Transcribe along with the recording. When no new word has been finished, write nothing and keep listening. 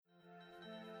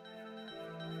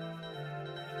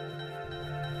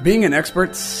Being an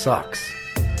expert sucks.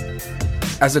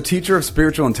 As a teacher of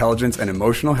spiritual intelligence and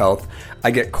emotional health, I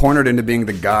get cornered into being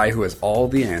the guy who has all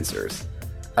the answers.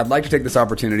 I'd like to take this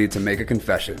opportunity to make a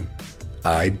confession.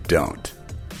 I don't.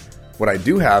 What I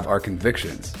do have are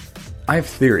convictions. I have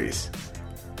theories.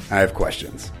 I have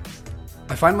questions.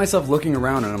 I find myself looking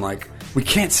around and I'm like, we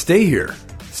can't stay here.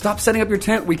 Stop setting up your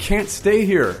tent. We can't stay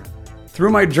here.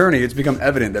 Through my journey, it's become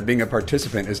evident that being a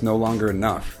participant is no longer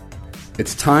enough.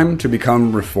 It's time to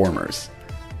become reformers.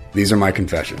 These are my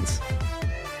confessions.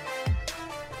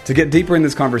 To get deeper in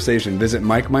this conversation, visit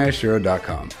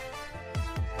MikeMiyashiro.com.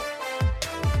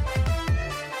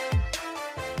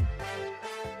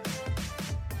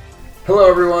 Hello,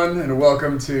 everyone, and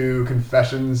welcome to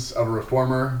Confessions of a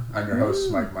Reformer. I'm your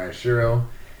host, Mike Miyashiro,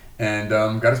 and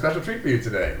got a special treat for you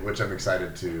today, which I'm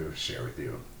excited to share with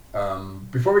you.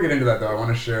 Before we get into that, though, I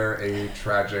want to share a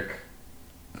tragic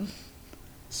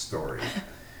story.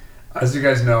 As you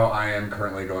guys know, I am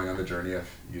currently going on the journey of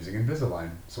using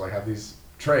Invisalign. So I have these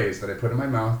trays that I put in my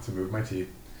mouth to move my teeth,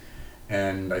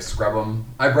 and I scrub them.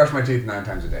 I brush my teeth 9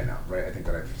 times a day now, right? I think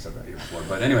that I've said that here before.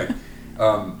 But anyway,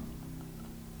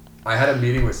 I had a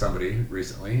meeting with somebody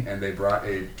recently, and they brought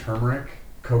a turmeric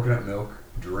coconut milk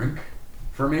drink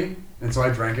for me. And so I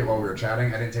drank it while we were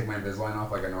chatting. I didn't take my Invisalign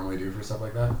off like I normally do for stuff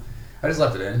like that. I just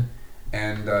left it in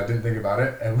and didn't think about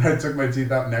it. And when I took my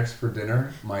teeth out next for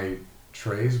dinner, my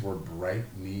trays were bright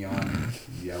neon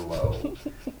yellow.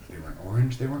 They weren't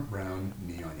orange, they weren't brown,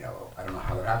 neon yellow. I don't know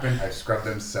how that happened. I scrubbed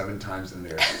them 7 times and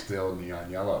they're still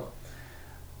neon yellow.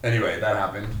 Anyway, that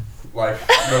happened. Life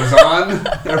goes on.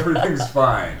 Everything's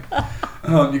fine.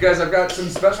 You guys, I've got some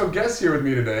special guests here with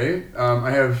me today.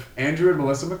 I have Andrew and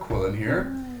Melissa McQuillan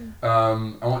here.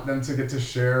 I want them to get to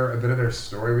share a bit of their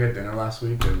story. We had dinner last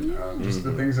week, and just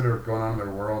the things that are going on in their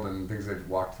world and things they've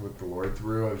walked with the Lord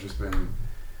through have just been,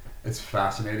 it's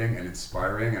fascinating and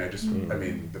inspiring. And I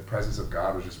mean, the presence of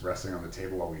God was just resting on the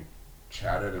table while we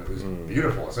chatted, and it was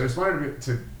beautiful. So I just wanted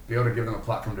to be able to give them a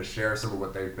platform to share some of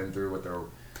what they've been through, what they're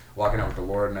walking out with the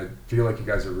Lord. And I feel like you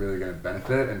guys are really going to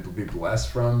benefit and be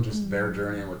blessed from just their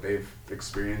journey and what they've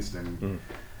experienced and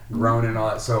grown and all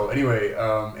that. So anyway,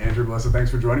 Andrew, Melissa,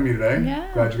 thanks for joining me today. Yeah.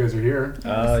 Glad you guys are here.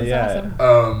 Yeah.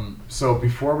 Awesome. So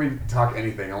before we talk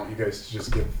anything, I want you guys to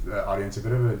just give the audience a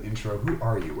bit of an intro. Who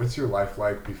are you? What's your life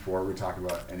like before we talk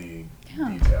about any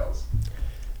details?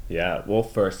 Yeah. Well,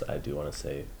 first, I do want to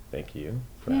say thank you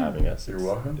for having us. You're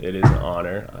welcome. It is an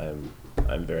honor.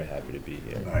 I'm very happy to be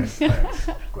here. Nice. Thanks.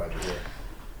 Glad you're here.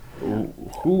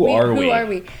 Who are we? Who are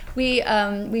we?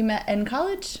 We met in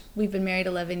college. We've been married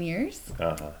 11 years.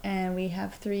 And we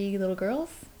have 3 little girls.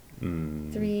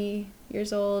 3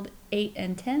 years old, 8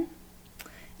 and 10.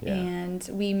 Yeah. And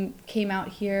we came out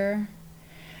here.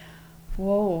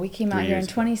 We came out here in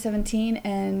 2017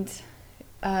 and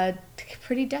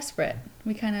pretty desperate.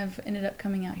 We kind of ended up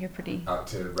coming out here out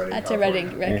to Redding,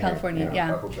 California. Redding, California.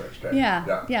 Yeah. Bethel Church. Okay.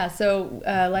 Yeah. So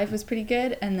life was pretty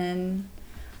good, and then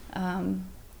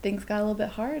things got a little bit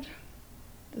hard.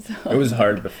 So, it was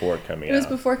hard before coming out. It was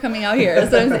before coming out here.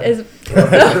 So it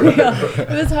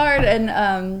was hard,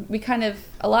 and we kind of,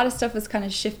 a lot of stuff was kind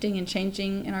of shifting and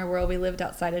changing in our world. We lived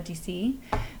outside of DC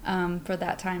for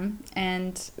that time,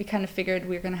 and we kind of figured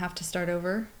we were going to have to start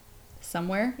over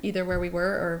somewhere, either where we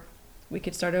were or we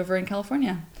could start over in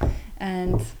California.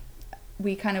 And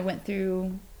we kind of went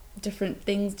through different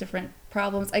things, different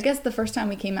problems. I guess the first time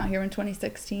we came out here in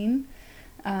 2016,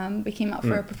 we came out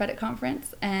for a prophetic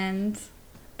conference, and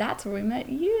that's where we met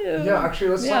you. Yeah,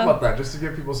 actually, let's talk about that, just to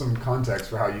give people some context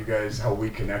for how we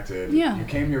connected. Yeah. You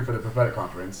came here for the prophetic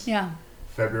conference. Yeah.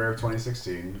 February of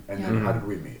 2016, and then how did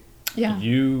we meet? Yeah.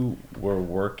 You were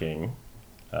working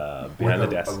behind the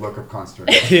desk. A look of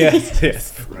consternation.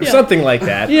 yes. Right. Something like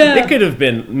that. Yeah. It could have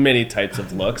been many types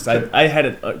of looks. I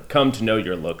hadn't come to know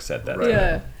your looks at that time.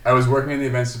 Yeah. I was working in the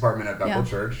events department at Bethel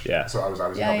Church. Yeah. So I was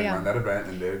helping run that event,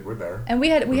 and they were there. And we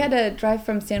had to drive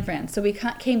from San Fran, so we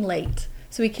came late.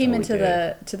 So we came into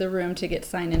the room to get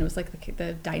signed in. It was like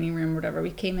the dining room or whatever.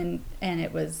 We came in, and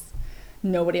it was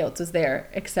nobody else was there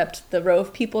except the row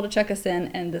of people to check us in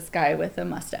and this guy with a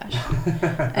mustache.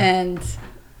 And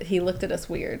he looked at us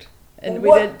weird. And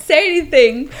we didn't say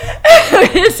anything.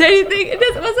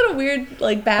 It wasn't a weird,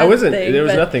 bad thing. There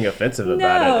was nothing offensive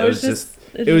about it. It was just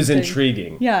it was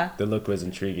intriguing. Yeah. The look was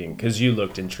intriguing because you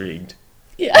looked intrigued.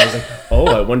 Yeah. I was like,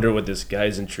 I wonder what this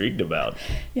guy's intrigued about.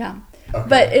 Yeah. Okay.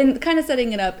 But in kind of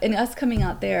setting it up and us coming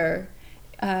out there,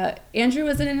 Andrew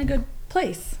wasn't in a good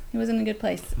place. He wasn't in a good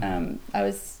place. I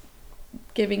was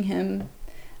giving him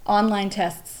online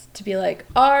tests to be like,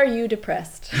 are you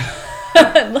depressed?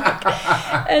 and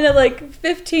then like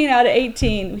 15 out of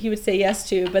 18 he would say yes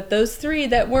to, but those 3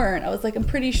 that weren't, I was like, I'm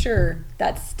pretty sure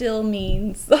that still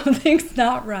means something's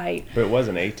not right. But it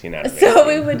wasn't 18 out of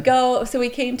 18. So we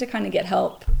came to kind of get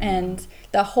help, and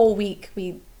the whole week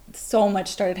so much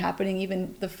started happening.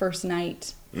 Even the first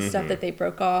night, stuff that they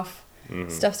broke off,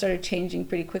 stuff started changing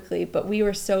pretty quickly, but we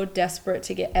were so desperate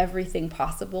to get everything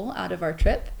possible out of our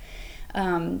trip.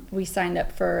 We signed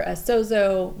up for a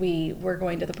sozo. We were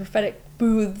going to the prophetic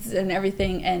booths and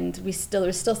everything, and there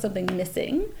was still something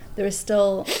missing.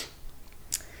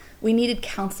 We needed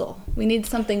counsel. We needed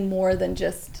something more than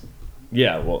just.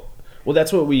 Yeah, well,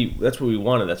 that's what we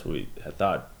wanted. That's what we had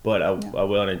thought. But I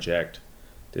will interject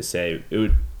to say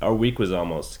our week was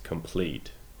almost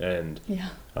complete, and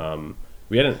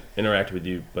we hadn't interacted with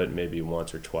you, but maybe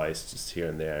once or twice, just here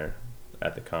and there,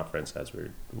 at the conference as we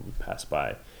passed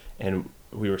by. And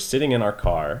we were sitting in our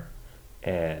car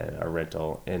and our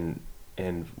rental, and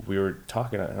we were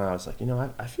talking, and I was like,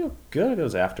 I feel good. It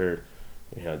was after,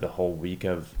 the whole week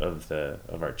of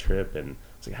our trip, and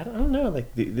I was like, I don't know,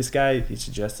 like this guy, he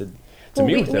suggested to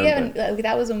meet with him.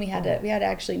 That was when we had to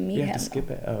actually meet him. You had to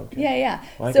skip it. Oh, okay. Yeah.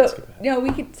 Well,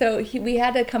 we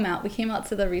had to come out. We came out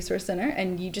to the resource center,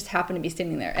 and you just happened to be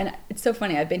standing there. And it's so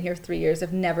funny. I've been here 3 years.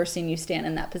 I've never seen you stand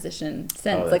in that position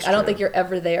since. I don't think you're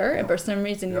ever there, and for some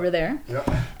reason you were there. Yep.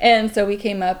 And so we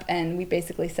came up, and we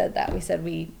basically said that. We said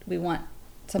we want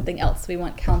something else. We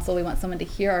want counsel. We want someone to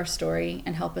hear our story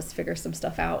and help us figure some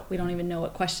stuff out. We don't even know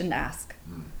what question to ask,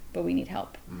 but we need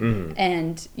help. Mm-hmm.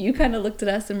 And you kind of looked at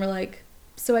us and were like,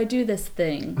 so I do this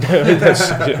thing. That's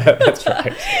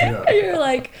right. Yeah. You're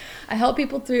like, I help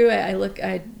people through.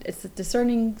 It's a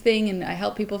discerning thing, and I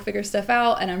help people figure stuff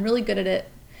out, and I'm really good at it.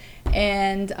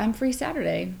 And I'm free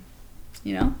Saturday,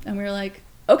 And we were like,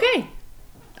 okay,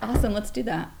 awesome, let's do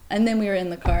that. And then we were in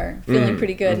the car feeling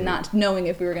pretty good, not knowing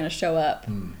if we were going to show up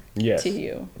to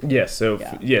you. Yes. So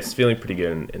feeling pretty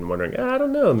good and wondering, I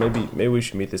don't know, maybe we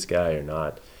should meet this guy or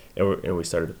not. And we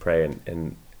started to pray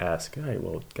and ask, all right,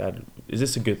 well, God, is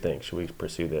this a good thing? Should we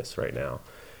pursue this right now?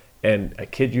 And I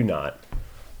kid you not,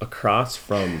 across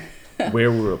from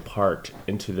where we were parked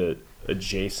into the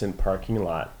adjacent parking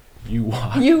lot, you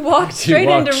walked straight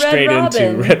into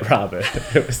Red Robin.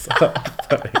 It was so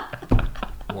funny.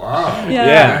 Wow. Yeah.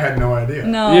 I had no idea.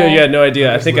 No. Yeah, you had no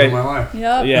idea. I think my life.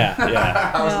 Yep. Yeah.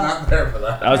 I was not there for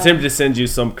that. I was tempted to send you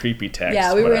some creepy text.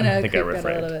 Yeah, we were gonna I think I creep it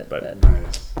a little refrained. bit, But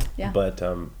Nice. Yeah. But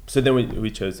so then we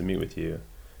chose to meet with you.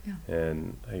 Yeah.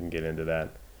 And I can get into that.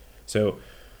 So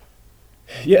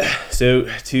so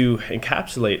to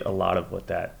encapsulate a lot of what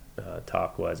that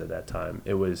talk was at that time,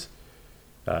 it was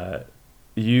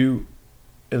you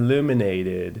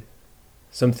illuminated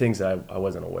some things I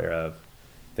wasn't aware of,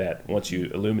 that once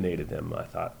you illuminated them, I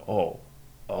thought, oh.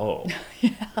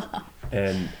 Yeah.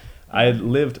 And I had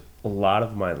lived a lot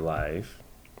of my life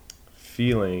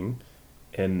feeling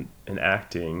and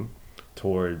acting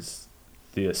towards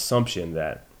the assumption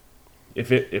that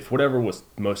if whatever was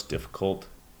most difficult,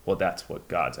 well, that's what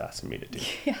God's asking me to do.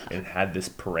 Yeah. And had this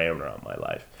parameter on my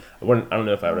life. I don't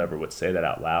know if I ever would say that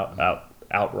out loud,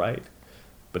 outright,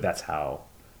 but that's how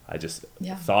I just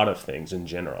thought of things in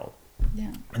general.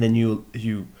 Yeah. And then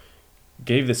you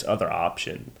gave this other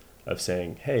option of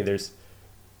saying, hey,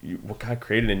 what God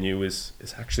created in you is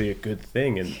actually a good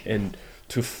thing, and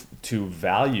to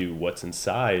value what's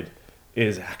inside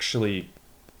is actually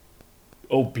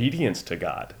obedience to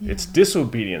God. Yeah. It's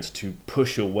disobedience to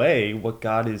push away what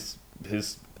God is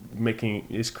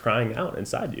crying out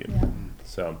inside you. Yeah.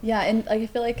 So and I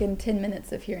feel like in 10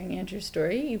 minutes of hearing Andrew's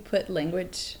story, you put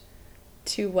language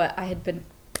to what I had been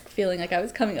feeling like I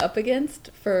was coming up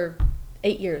against for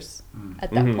 8 years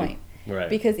at that point. Right.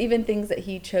 Because even things that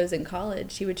he chose in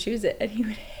college, he would choose it and he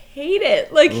would hate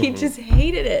it. Like he just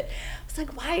hated it. I was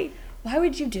like, why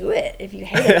would you do it if you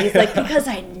hate it? He's like, because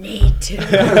I need to.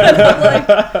 And I'm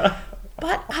like,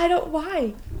 but I don't,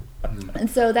 why? And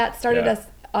so that started us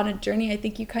on a journey. I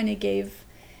think you kind of gave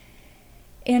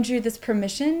Andrew this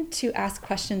permission to ask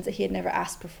questions that he had never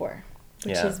asked before,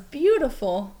 which is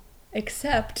beautiful,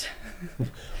 except...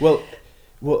 Well,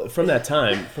 from that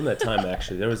time,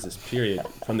 actually, there was this period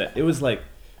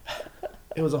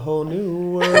it was a whole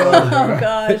new world. Oh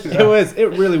gosh.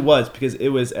 It really was, because it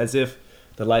was as if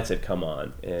the lights had come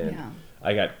on and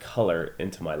I got color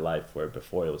into my life where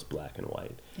before it was black and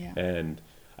white. Yeah. And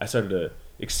I started to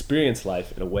experience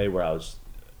life in a way where I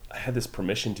had this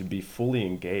permission to be fully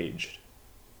engaged.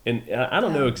 And I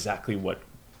don't know exactly what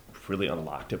really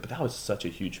unlocked it, but that was such a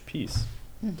huge piece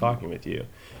talking with you.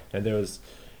 And there was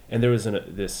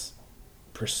this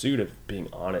pursuit of being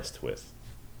honest with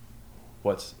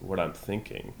what I'm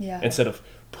thinking, Yeah. instead of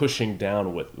pushing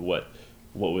down what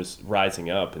was rising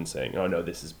up and saying, oh no,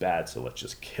 this is bad, so let's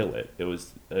just kill it. It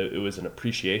was an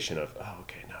appreciation of, oh,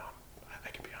 okay, no, I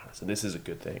can be honest, and this is a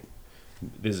good thing.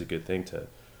 This is a good thing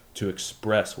to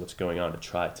express what's going on, to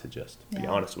try to just be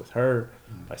honest with her,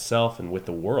 myself, and with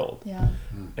the world. Yeah.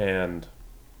 And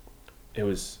it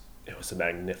was a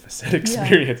magnificent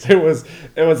experience. Yeah.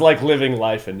 It was like living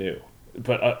life anew,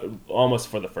 but almost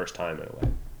for the first time in a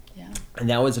way. Yeah. And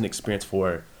that was an experience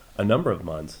for a number of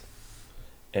months.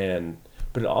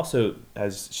 But it also,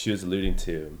 as she was alluding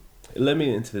to, it led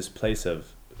me into this place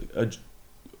of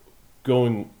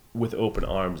going with open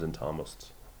arms into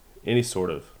almost any sort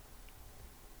of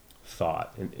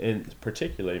thought. And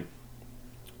particularly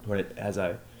as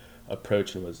I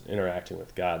approached and was interacting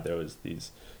with God, there was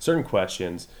these certain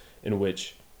questions in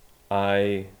which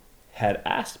I had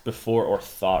asked before or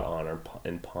thought on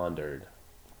and pondered,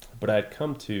 but I'd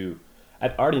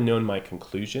already known my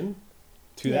conclusion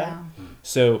to that.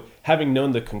 So having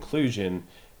known the conclusion,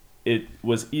 it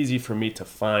was easy for me to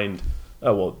find,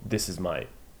 oh, well, these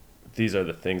are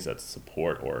the things that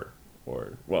support or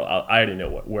well, I already know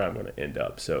where I'm going to end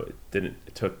up. So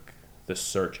it took the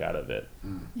search out of it,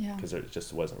 because it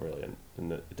just wasn't really,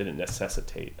 it didn't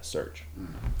necessitate a search.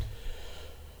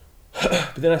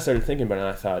 But then I started thinking about it, and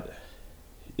I thought,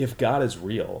 if God is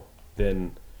real,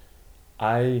 then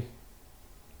I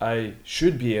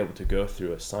should be able to go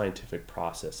through a scientific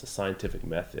process, a scientific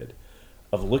method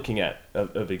of looking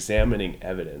of examining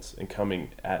evidence and coming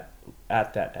at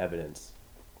that evidence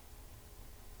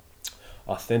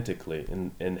authentically,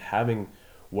 and having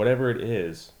whatever it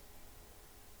is,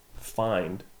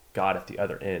 find God at the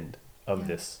other end of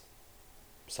this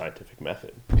scientific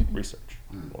method, research,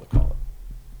 I want to call it.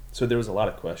 So there was a lot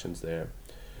of questions there,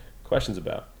 questions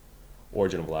about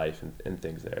origin of life and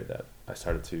things there that I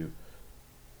started to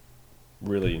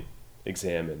really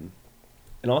examine.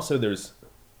 And also there's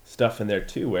stuff in there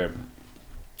too where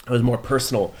it was more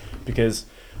personal, because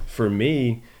for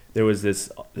me there was this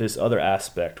other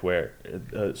aspect where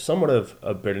somewhat of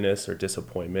a bitterness or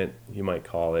disappointment, you might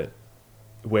call it,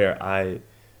 where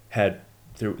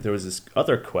there was this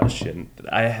other question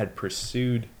that I had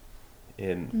pursued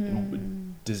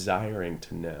in desiring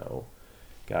to know,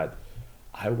 God,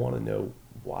 I want to know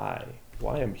why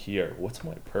I'm here. What's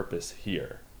my purpose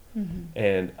here?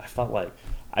 And I felt like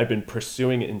I've been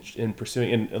pursuing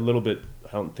and a little bit,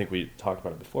 I don't think we talked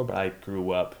about it before, but I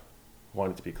grew up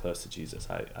wanting to be close to Jesus.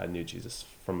 I knew Jesus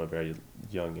from a very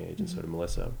young age, and so did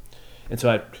Melissa. And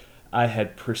so I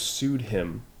had pursued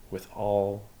him with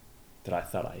all that I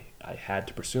thought I had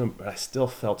to pursue him, but I still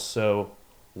felt so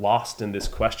lost in this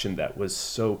question that was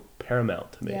so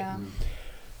paramount to me. Yeah.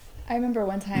 I remember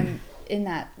one time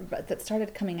that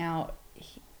started coming out,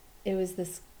 it was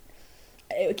this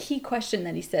key question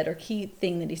that he said, or key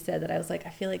thing that he said, that I was like, I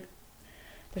feel like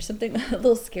there's something a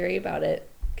little scary about it,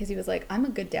 because he was like, I'm a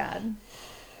good dad.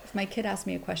 If my kid asked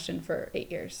me a question for 8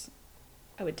 years,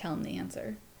 I would tell him the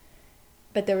answer.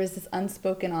 But there was this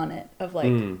unspoken on it of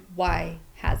like, why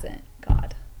hasn't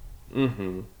God?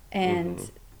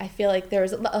 And I feel like there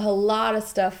was a lot of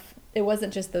stuff. It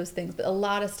wasn't just those things, but a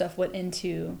lot of stuff went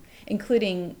into,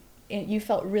 including, you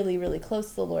felt really, really close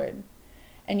to the Lord,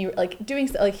 and you were like doing,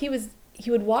 like he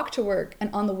would walk to work,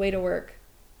 and on the way to work,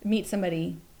 meet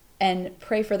somebody and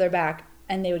pray for their back,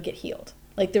 and they would get healed.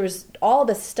 Like there was, all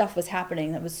this stuff was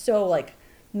happening that was so like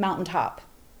mountaintop.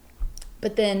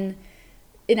 But then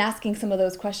in asking some of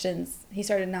those questions, he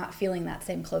started not feeling that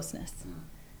same closeness.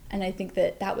 And I think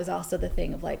that was also the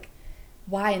thing of like,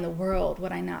 why in the world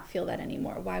would I not feel that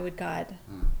anymore? Why would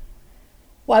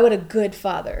a good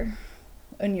father,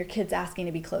 when your kid's asking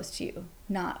to be close to you,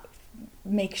 not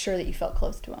make sure that you felt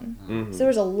close to him? So there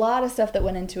was a lot of stuff that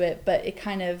went into it, but it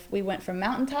kind of, we went from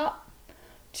mountaintop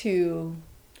to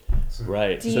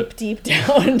deep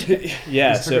down.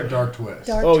 Yeah, so took a dark twist.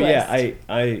 Yeah,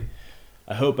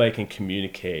 I hope I can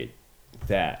communicate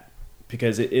that,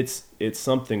 because it's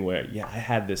something where I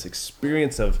had this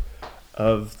experience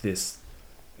of this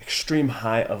extreme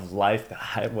high of life that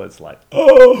I was like,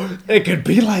 oh, it could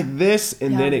be like this,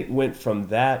 and then it went from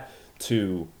that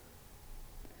to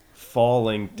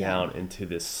falling down into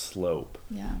this slope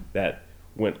that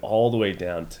went all the way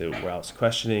down to where I was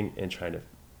questioning and trying to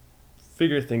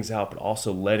figure things out, but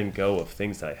also letting go of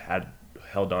things that I had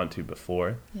held on to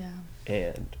before.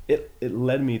 And it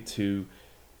led me to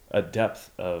a depth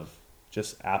of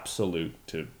just absolute,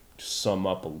 to sum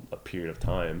up a period of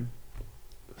time,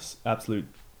 absolute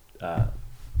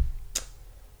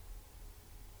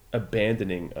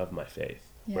abandoning of my faith,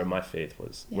 where my faith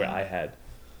was, where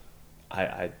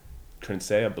I couldn't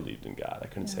say I believed in God. I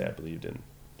couldn't say I believed in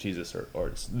Jesus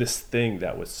or this thing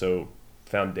that was so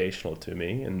foundational to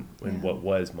me and what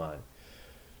was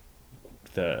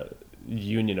the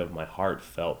union of my heart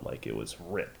felt like it was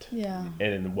ripped. Yeah.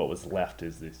 And what was left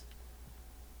is this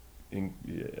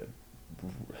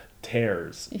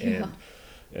tears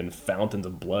and fountains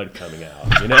of blood coming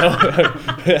out, you know?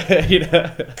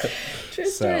 True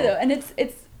story though. And it's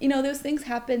those things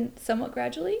happen somewhat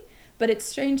gradually, but it's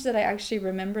strange that I actually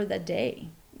remember the day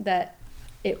that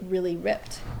it really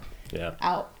ripped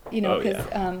out,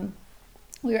 because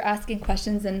we were asking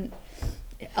questions, and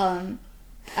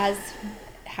as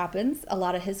happens, a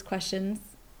lot of his questions,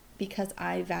 because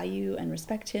I value and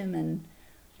respect him and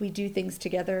we do things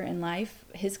together in life,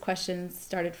 his questions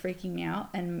started freaking me out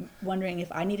and wondering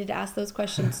if I needed to ask those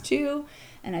questions too,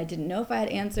 and I didn't know if I had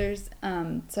answers.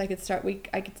 So I could start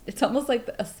it's almost like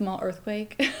a small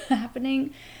earthquake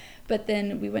happening. But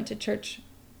then we went to church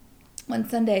one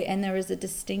Sunday, and there was a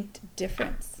distinct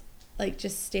difference, like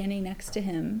just standing next to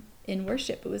him in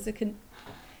worship. It was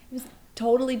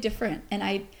totally different,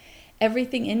 and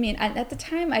everything in me, and at the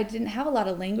time I didn't have a lot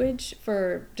of language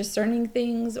for discerning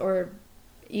things, or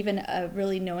even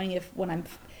really knowing if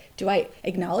do I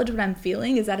acknowledge what I'm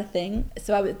feeling? Is that a thing?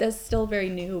 So that's still very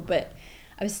new, but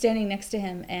I was standing next to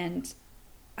him, and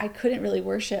I couldn't really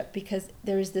worship because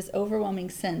there was this overwhelming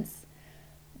sense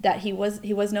that he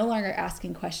was no longer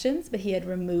asking questions, but he had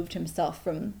removed himself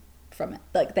from it.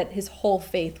 Like that his whole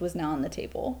faith was now on the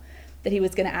table, that he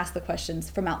was going to ask the questions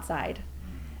from outside.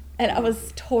 And I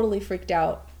was totally freaked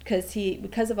out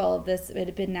because of all of this. It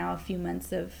had been now a few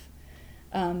months of,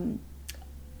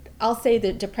 I'll say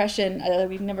the depression. There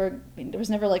was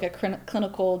never like a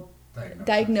clinical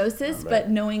diagnosis,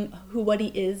 but knowing what he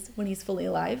is when he's fully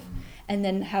alive, and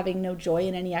then having no joy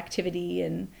in any activity,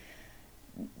 and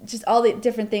just all the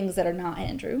different things that are not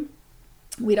Andrew.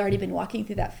 We'd already been walking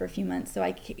through that for a few months, so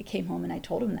I came home and I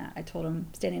told him that. I told him,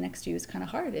 standing next to you is kind of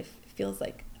hard. If it feels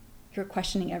like you're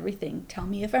questioning everything, tell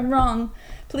me if I'm wrong.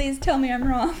 Please tell me I'm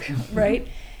wrong, right?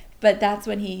 But that's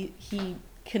when he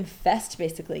confessed,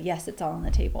 basically, yes, it's all on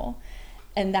the table.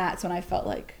 And that's when I felt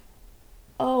like,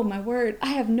 oh my word, I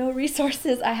have no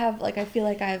resources. I feel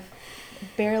like I have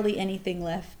barely anything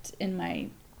left in my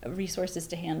resources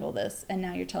to handle this. And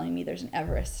now you're telling me there's an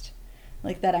Everest,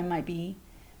 like that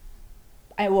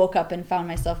I woke up and found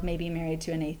myself maybe married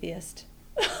to an atheist.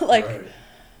 Right.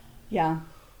 Yeah.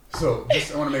 So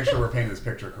I want to make sure we're painting this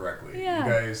picture correctly. Yeah.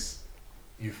 You guys,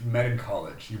 you've met in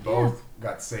college. You both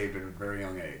got saved at a very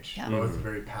young age. Yeah. Both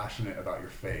very passionate about your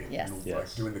faith. Yes. And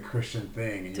like doing the Christian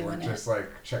thing. And you weren't just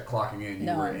like clocking in.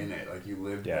 You were in it. Like you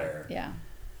lived there. Yeah.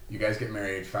 You guys get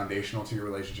married. Foundational to your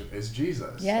relationship is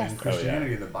Jesus. Yes. And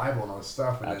Christianity and the Bible and all this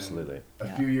stuff. And absolutely.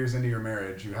 Then a few years into your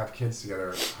marriage, you have kids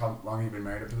together. How long have you been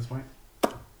married up to this point?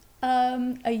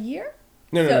 A year?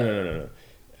 No.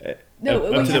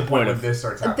 Up to the point of this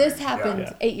starts happening. This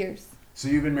happened 8 years. So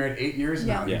you've been married 8 years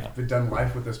now. Yeah. You've done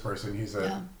life with this person. He's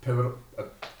a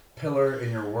pillar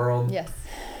in your world. Yes.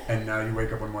 And now you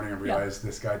wake up one morning and realize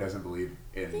this guy doesn't believe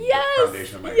in the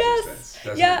foundation of my existence.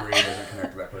 Doesn't agree, doesn't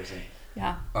connect to that person.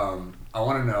 Yeah. I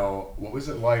want to know, what was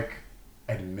it like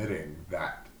admitting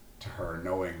that to her,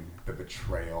 knowing the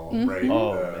betrayal, right?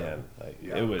 Oh, man.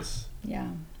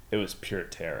 It was pure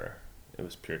terror. It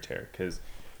was pure terror because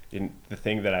the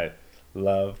thing that I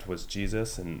loved was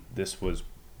Jesus, and this was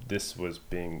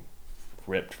being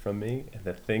ripped from me. And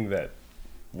the thing that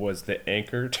was the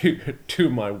anchor to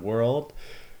my world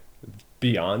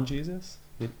beyond Jesus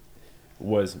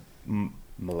was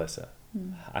Melissa.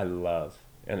 I love,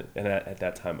 and at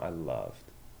that time I loved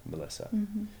Melissa,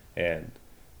 and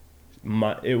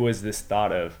it was this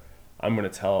thought of, I'm going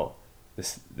to tell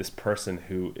this person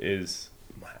who is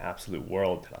my absolute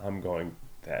world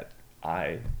that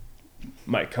I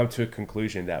might come to a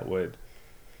conclusion that would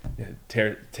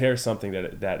tear something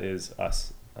that is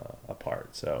us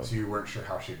apart. So you weren't sure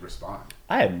how she'd respond.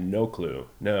 I had no clue.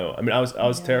 No, I mean I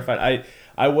was terrified.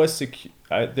 I was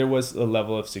there was a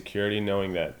level of security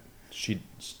knowing that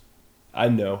I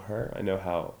know her. I know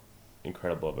how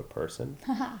incredible of a person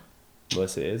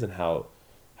Melissa is, and how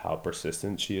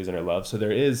persistent she is in her love. So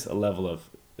there is a level of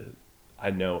I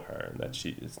know her, and that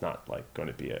it's not like going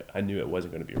to be I knew it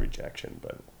wasn't going to be a rejection,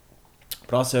 but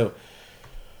also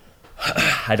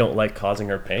I don't like causing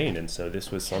her pain, and so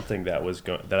this was something that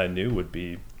that I knew would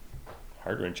be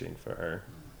heart-wrenching for her.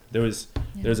 There's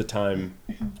a time,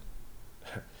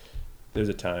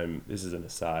 this is an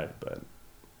aside, but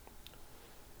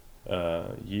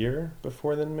a year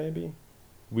before then maybe,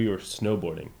 we were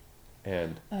snowboarding,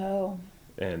 and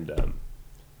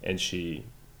she,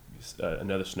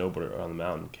 another snowboarder on the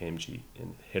mountain came,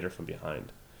 and hit her from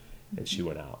behind, and she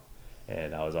went out.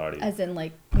 and I was already as in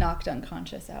like knocked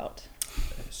unconscious out.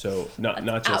 So not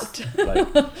just out.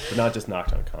 like, but not just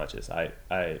knocked unconscious.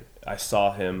 I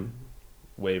saw him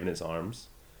waving his arms,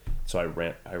 so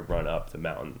I run up the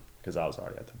mountain because I was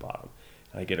already at the bottom.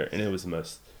 I get her, and it was the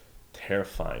most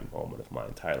terrifying moment of my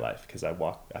entire life because I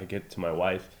get to my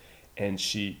wife, and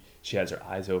she has her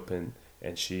eyes open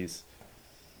and she's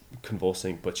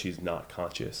convulsing, but she's not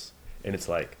conscious, and it's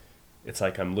like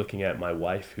I'm looking at my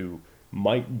wife who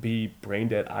might be brain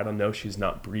dead. I don't know. She's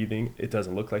not breathing. It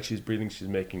doesn't look like she's breathing. She's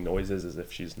making noises as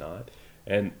if she's not.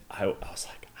 And I was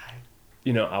like,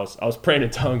 I was praying in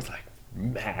tongues like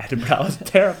mad, but I was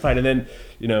terrified. And then,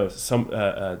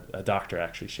 a doctor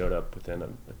actually showed up within a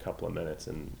couple of minutes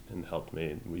and helped me.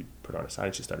 And we put her on her side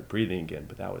and she started breathing again.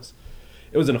 But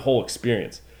it was a whole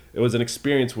experience. It was an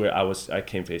experience where I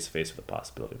came face to face with the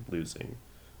possibility of losing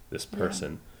this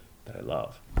person that I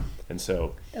love. And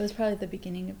so that was probably the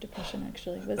beginning of depression.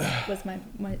 Actually, was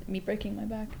me breaking my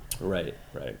back. Right.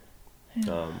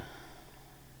 Yeah.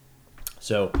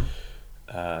 So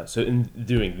in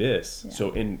doing this,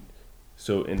 so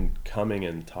in coming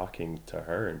and talking to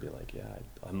her and be like,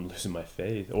 I'm losing my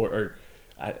faith, or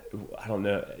I don't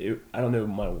know, I don't know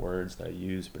my words that I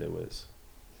used, but it was.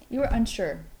 You were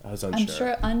unsure. I was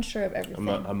unsure. Unsure of everything.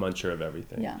 I'm unsure of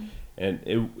everything. Yeah. And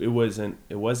it wasn't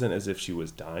as if she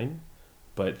was dying,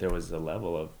 but there was a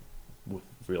level of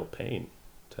real pain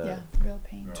to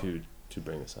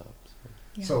bring us up.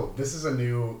 So this is a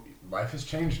new life has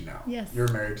changed now. Yes. You're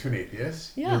married to an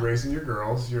atheist. Yeah. You're raising your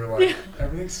girls. You're like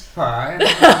everything's fine.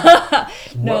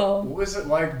 No. What was it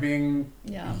like being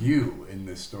you in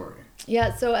this story?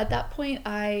 Yeah. So at that point,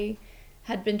 I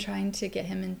had been trying to get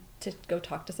him to go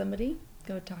talk to somebody.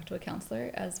 Go talk to a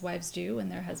counselor, as wives do when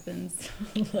their husbands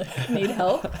need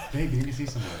help. Babe, you need to see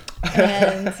somebody.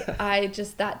 And I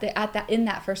just in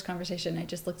that first conversation, I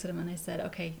just looked at him and I said,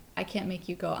 "Okay, I can't make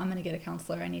you go. I'm going to get a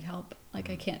counselor. I need help.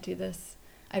 Like I can't do this.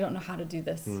 I don't know how to do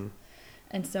this." Mm.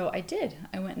 And so I did.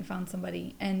 I went and found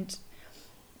somebody, and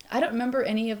I don't remember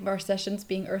any of our sessions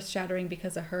being earth-shattering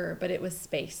because of her, but it was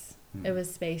space. Mm. It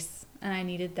was space, and I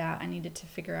needed that. I needed to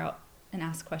figure out and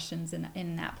ask questions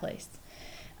in that place.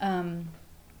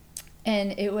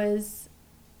 And it was,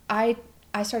 I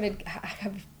started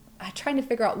trying to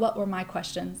figure out what were my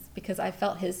questions because I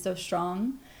felt his so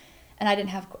strong, and I didn't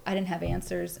have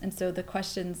answers. And so the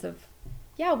questions of,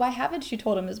 why haven't you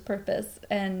told him his purpose?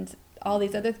 And all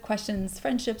these other questions,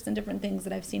 friendships and different things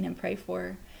that I've seen him pray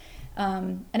for.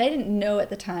 And I didn't know at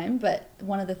the time, but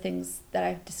one of the things that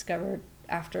I discovered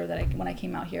after when I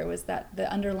came out here was that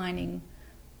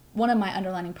one of my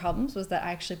underlining problems was that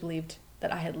I actually believed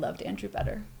that I had loved Andrew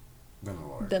better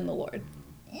than the Lord.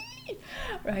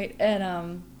 Right?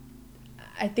 And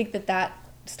I think that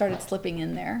started slipping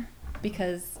in there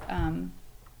because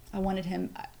I wanted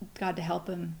God to help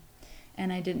him,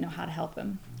 and I didn't know how to help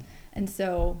him. And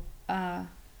so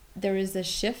there was a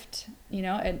shift,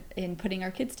 in putting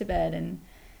our kids to bed and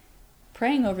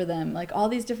praying over them, like all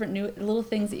these different new little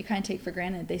things that you kind of take for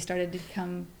granted. They started to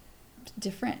become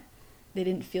different. They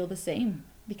didn't feel the same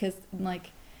because,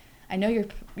 like, I know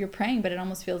you're praying, but it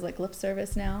almost feels like lip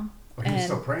service now. Oh, he's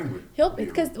still praying with you?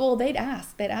 Because they'd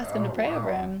ask him to pray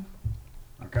over him.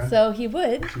 Okay. So he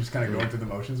would. He was kind of going through the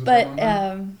motions with but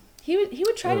he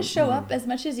would try to show up as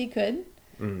much as he could.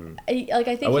 Mm-hmm. I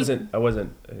think I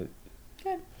wasn't.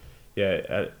 Good.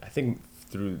 Yeah, I think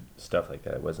through stuff like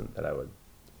that, it wasn't that I would.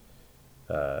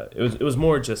 It was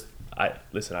more just I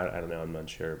don't know, I'm not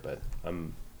sure, but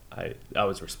I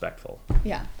was respectful.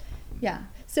 Yeah.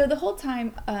 So the whole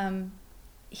time,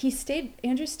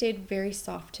 Andrew stayed very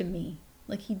soft to me.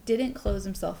 Like he didn't close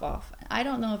himself off. I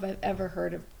don't know if I've ever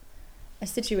heard of a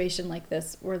situation like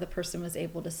this where the person was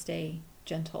able to stay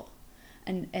gentle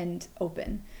and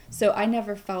open. So I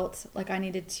never felt like I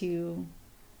needed to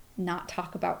not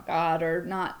talk about God or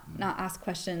not ask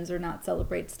questions or not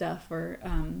celebrate stuff or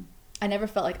I never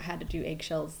felt like I had to do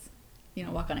eggshells,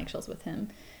 walk on eggshells with him.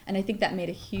 And I think that made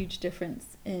a huge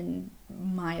difference in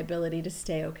my ability to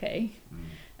stay okay.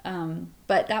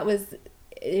 But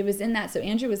it was in that. So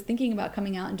Andrew was thinking about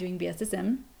coming out and doing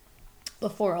BSSM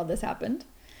before all this happened.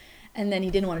 And then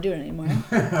he didn't want to do it anymore.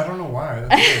 I don't know why.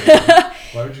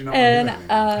 That's why would you not want to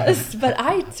do it? But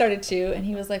I started to, and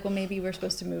he was like, well, maybe we're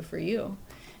supposed to move for you.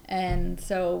 And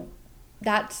so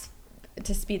that's,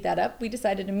 to speed that up, we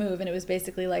decided to move, and it was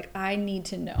basically like, I need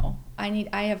to know.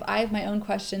 I have my own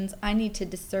questions. I need to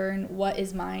discern what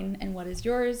is mine and what is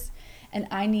yours, and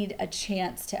I need a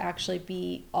chance to actually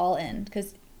be all in,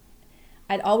 because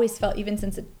I'd always felt, even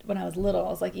since when I was little, I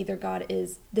was like, either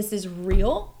this is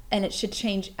real, and it should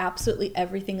change absolutely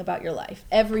everything about your life.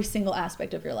 Every single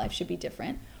aspect of your life should be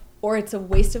different, or it's a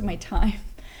waste of my time.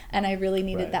 And I really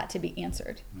needed Right. that to be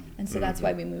answered. And so that's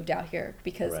why we moved out here,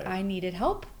 because Right. I needed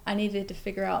help. I needed to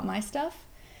figure out my stuff.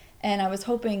 And I was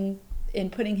hoping in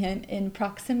putting him in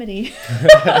proximity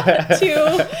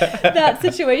to that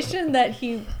situation that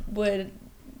he would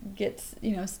get,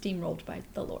 you know, steamrolled by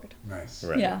the Lord. Nice.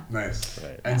 Right. Yeah. Nice.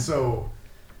 Right. And so,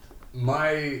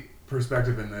 my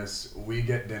perspective in this, we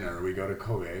get dinner, we go to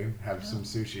Kobe, have some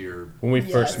sushi or When we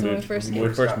Yes, first when we moved, first when we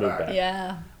got first moved back. back.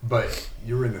 Yeah. But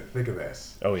you were in the thick of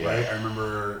this. Oh, yeah. Right? I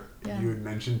remember Yeah. you had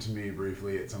mentioned to me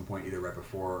briefly at some point, either right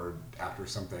before or after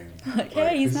something. Like,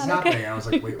 hey, he's this is not okay. happening. And I was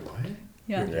like, wait, what?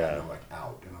 Yeah. You're Yeah. like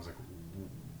out. And I was like,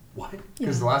 what?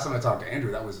 Because Yeah. the last time I talked to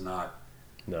Andrew, that was not.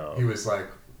 No. He was like,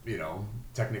 you know,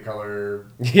 Technicolor.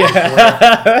 Yeah.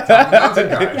 Top mountain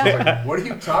guy. I was Yeah. like, what are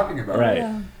you talking about? Right.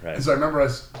 Yeah. Right. And so I remember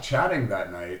us chatting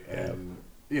that night, and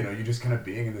you know, you just kind of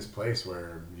being in this place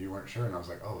where you weren't sure, and I was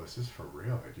like, "Oh, this is for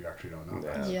real. Like, you actually don't know.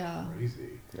 That's Yeah.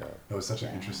 crazy." Yeah. It was such an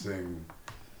Yeah. interesting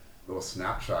little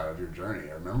snapshot of your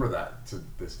journey. I remember that to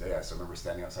this day. I still remember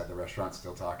standing outside the restaurant,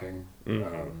 still talking, you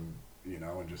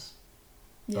know, and just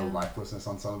the Yeah. lifelessness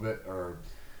on some of it, or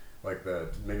like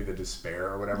maybe the despair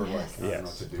or whatever. Yes. Like, I don't know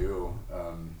what to do.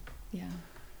 Yeah.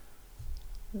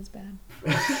 It was bad.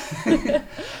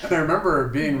 And I remember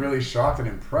being really shocked and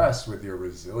impressed with your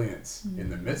resilience in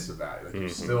the midst of that. Like you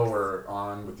still were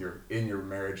on with in your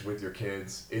marriage, with your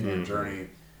kids, in your journey,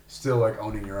 still like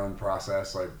owning your own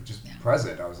process, like just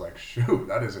present. I was like, shoot,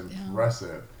 that is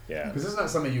impressive. Yeah. Because it's not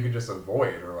something you can just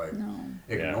avoid or like No.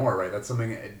 ignore, right? That's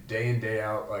something day in, day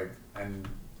out, like, and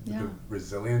Yeah. the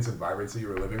resilience and vibrancy you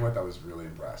were living with, I was really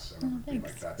impressed. I remember being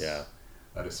thanks. like,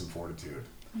 that is some fortitude.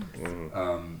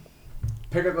 Mhm.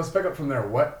 Let's pick up from there.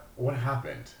 What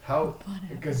happened? How? happened?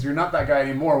 Because you're not that guy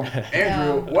anymore.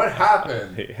 Andrew, what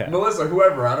happened? Yeah. Melissa,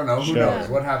 whoever, I don't know. Who Sure. knows?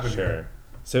 What happened Sure.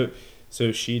 here?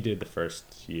 So she did the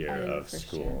first year I did the of first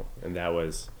school, year. and that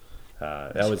was We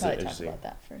that should was probably interesting. talk about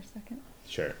that for a second.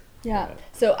 Sure. Yeah.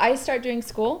 So I start doing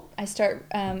school.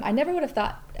 I never would have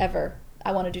thought ever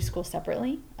I want to do school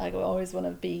separately. Like I always want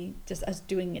to be just us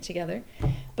doing it together.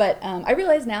 But I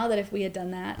realize now that if we had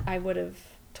done that, I would have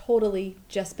totally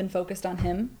just been focused on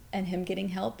him and him getting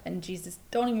help, and Jesus,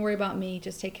 don't even worry about me,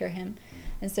 just take care of him.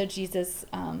 And so Jesus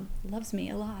loves me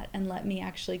a lot and let me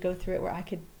actually go through it where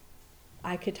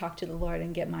I could talk to the Lord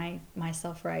and get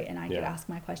myself right, and I could ask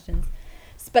my questions.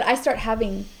 But I start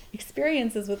having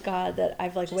experiences with God that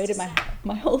I've like waited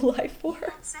my whole life for.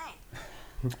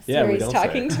 Yeah, we He's don't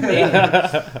talking say.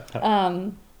 to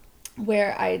me.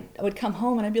 Where I would come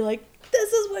home and I'd be like,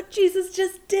 this is what Jesus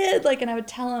just did. Like, and I would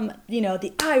tell him, you know,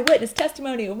 the eyewitness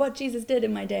testimony of what Jesus did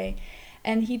in my day.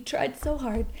 And he tried so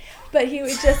hard, but he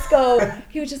would just go,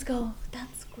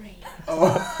 that's great.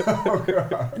 Oh,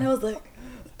 God. And I was like,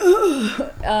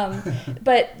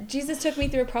 but Jesus took me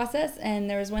through a process, and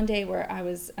there was one day where I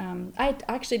was, I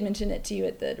actually mentioned it to you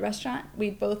at the restaurant. We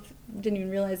both didn't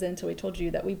even realize it until we told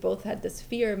you that we both had this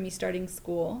fear of me starting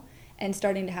school and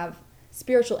starting to have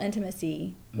spiritual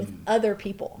intimacy with other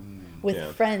people,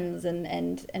 with friends,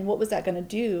 and what was that going to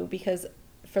do? Because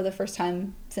for the first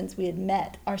time since we had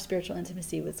met, our spiritual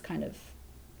intimacy was kind of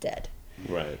dead.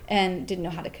 Right. And didn't know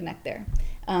how to connect there.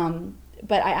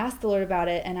 But I asked the Lord about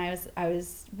it, and I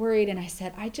was worried, and I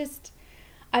said,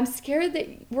 I'm scared that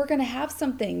we're going to have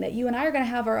something, that you and I are going to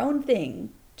have our own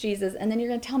thing, Jesus, and then you're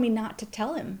going to tell me not to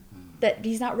tell him, that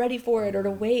he's not ready for it or to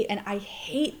wait. And I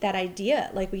hate that idea.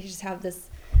 Like, we just have this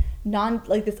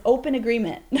this open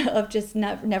agreement of just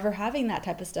never having that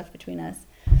type of stuff between us.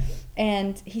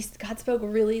 And God spoke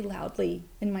really loudly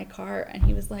in my car, and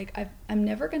he was like, I'm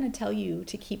never going to tell you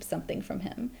to keep something from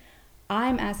him.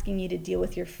 I'm asking you to deal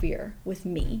with your fear with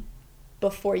me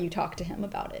before you talk to him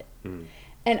about it.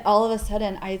 And all of a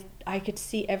sudden, I could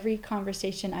see every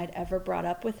conversation I'd ever brought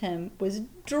up with him was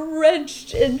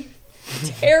drenched in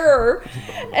terror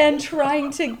and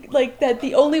trying to, like, that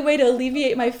the only way to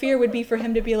alleviate my fear would be for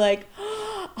him to be like,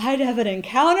 I'd have an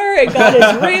encounter and God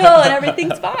is real and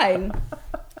everything's fine.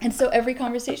 And so every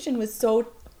conversation was so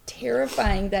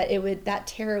terrifying that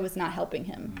terror was not helping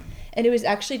him. And it was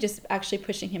actually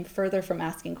pushing him further from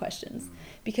asking questions,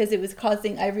 because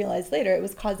I realized later, it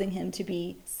was causing him to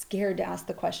be scared to ask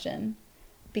the question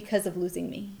because of losing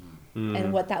me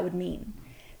and what that would mean.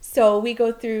 So we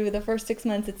go through the first 6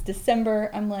 months. It's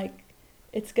December. I'm like,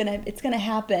 it's gonna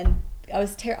happen. I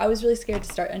was really scared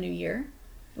to start a new year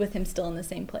with him still in the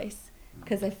same place,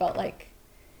 because I felt like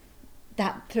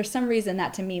that for some reason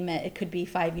that to me meant it could be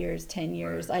 5 years, 10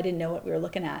 years. Right. I didn't know what we were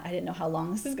looking at. I didn't know how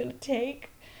long this is going to take.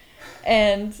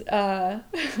 And I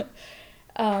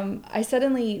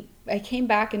came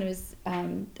back, and I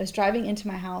was driving into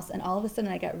my house, and all of a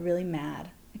sudden I got really mad.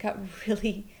 I got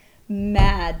really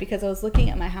mad because I was looking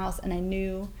at my house and I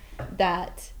knew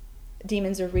that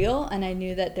demons are real, and I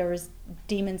knew that there was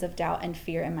demons of doubt and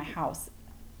fear in my house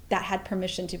that had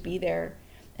permission to be there,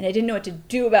 and I didn't know what to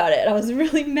do about it. I was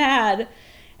really mad.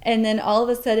 And then all of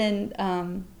a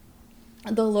sudden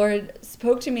the Lord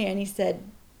spoke to me and he said,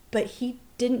 but he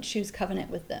didn't choose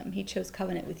covenant with them, he chose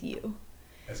covenant with you.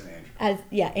 As an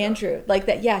Andrew. Andrew. Like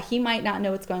that, he might not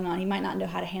know what's going on, he might not know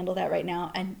how to handle that right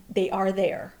now, and they are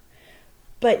there,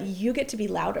 but you get to be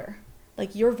louder.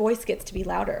 Like your voice gets to be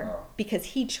louder. Wow. Because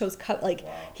he chose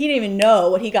he didn't even know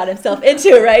what he got himself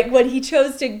into, right? When he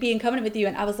chose to be in covenant with you.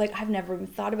 And I was like, I've never even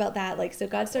thought about that. Like, so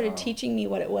God started teaching me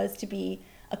what it was to be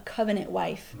a covenant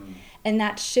wife. And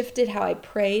that shifted how I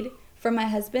prayed for my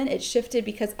husband. It shifted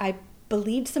because I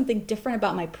believed something different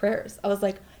about my prayers. I was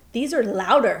like, these are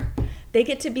louder. They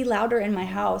get to be louder in my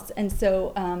house. And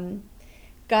so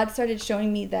God started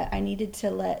showing me that I needed to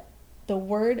let the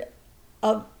word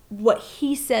of what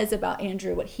he says about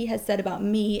Andrew, what he has said about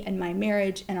me and my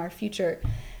marriage and our future,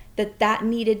 that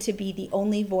needed to be the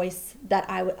only voice that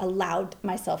I allowed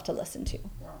myself to listen to.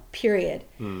 Wow. Period.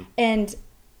 And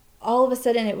all of a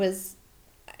sudden it was,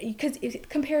 because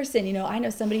comparison, I know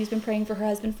somebody who's been praying for her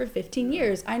husband for 15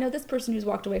 years. I know this person who's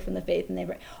walked away from the faith, and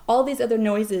they all these other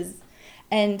noises.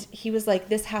 And he was like,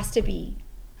 this has to be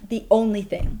the only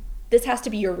thing. This has to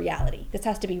be your reality. This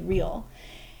has to be real.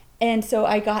 And so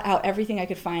I got out everything I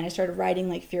could find. I started writing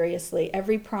like furiously,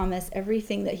 every promise,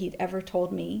 everything that he'd ever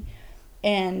told me.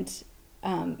 And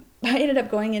I ended up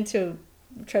going into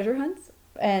treasure hunts,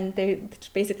 and they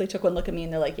basically took one look at me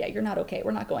and they're like, yeah, you're not okay.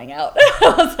 We're not going out.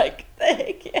 I was like,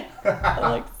 thank you. I'm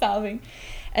like sobbing.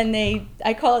 And they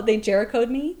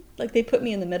Jerichoed me. Like they put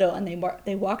me in the middle, and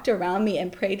they walked around me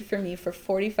and prayed for me for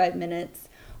 45 minutes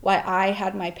while I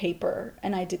had my paper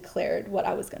and I declared what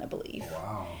I was going to believe.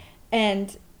 Wow.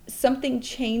 And something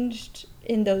changed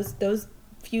in those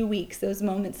few weeks, those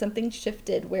moments. Something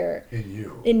shifted where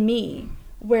in me,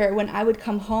 where when I would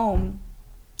come home,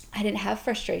 I didn't have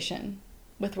frustration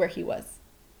with where he was.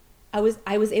 I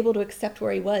was able to accept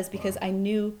where he was because I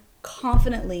knew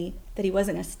confidently that he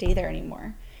wasn't going to stay there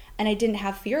anymore, and I didn't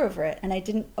have fear over it, and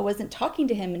I wasn't talking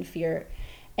to him in fear,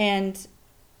 and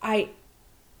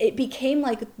it became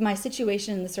like my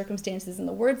situation and the circumstances and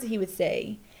the words that he would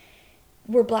say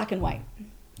were black and white.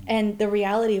 And the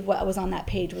reality of what was on that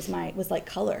page was like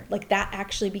color. Like that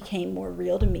actually became more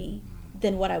real to me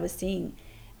than what I was seeing.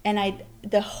 And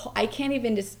I can't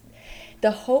even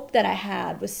the hope that I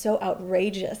had was so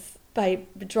outrageous by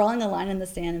drawing a line in the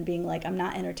sand and being like, I'm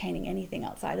not entertaining anything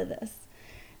outside of this.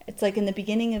 It's like in the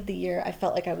beginning of the year, I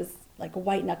felt like I was like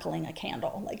white knuckling a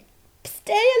candle, like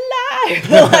stay alive,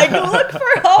 like look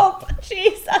for hope,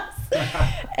 Jesus.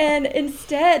 And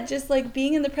instead, just like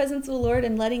being in the presence of the Lord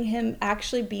and letting him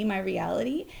actually be my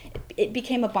reality, it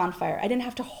became a bonfire. I didn't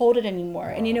have to hold it anymore.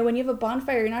 Wow. And when you have a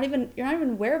bonfire, you're not even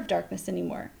aware of darkness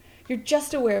anymore. You're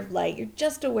just aware of light. You're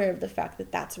just aware of the fact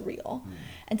that that's real.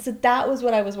 And so that was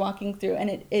what I was walking through.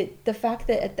 And the fact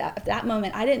that at that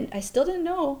moment, I still didn't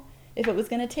know if it was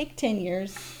going to take 10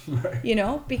 years,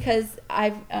 right. Because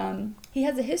he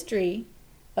has a history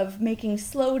of making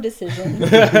slow decisions.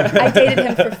 I dated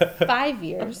him for 5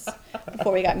 years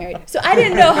before we got married. So I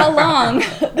didn't know how long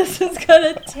this was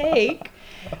going to take.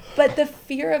 But the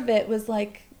fear of it was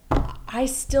like,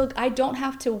 I don't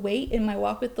have to wait in my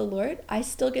walk with the Lord. I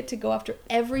still get to go after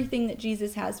everything that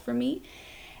Jesus has for me.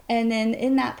 And then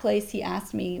in that place, he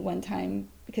asked me one time,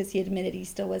 because he admitted he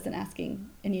still wasn't asking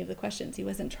any of the questions. He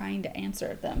wasn't trying to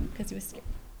answer them because he was scared.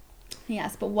 He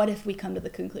asked, but what if we come to the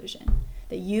conclusion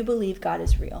that you believe God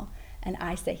is real and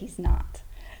I say he's not?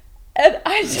 And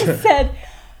I just said,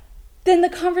 then the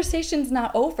conversation's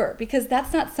not over, because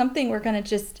that's not something we're going to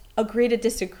just agree to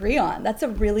disagree on. That's a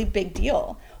really big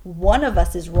deal. One of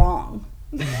us is wrong.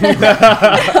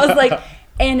 I was like,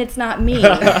 and it's not me.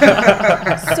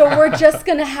 So we're just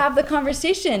going to have the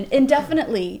conversation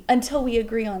indefinitely until we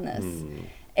agree on this.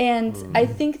 And I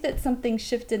think that something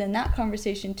shifted in that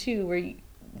conversation too, where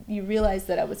you realize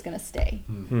that I was going to stay.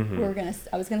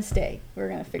 I was going to stay. We were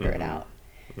going to figure it out.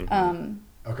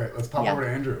 Okay, let's pop over to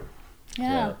Andrew.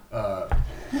 Yeah.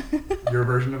 Your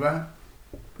version of that?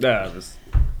 Yeah, the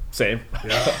same.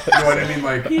 Yeah. You know what I mean?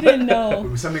 Like, you didn't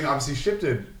know. Something obviously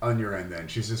shifted on your end then.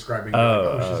 She's describing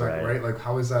right? Like,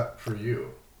 how is that for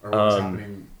you? Or what was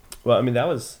happening? Well, I mean, that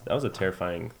was a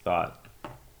terrifying thought,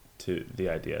 to the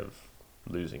idea of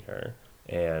losing her.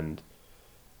 And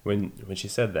when she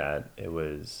said that, it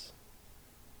was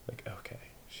like, okay,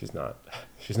 she's not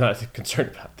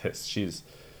concerned about this.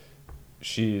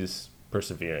 She's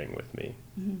persevering with me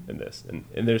in this, and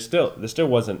there still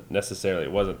wasn't necessarily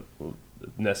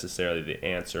the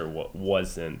answer. What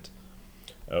wasn't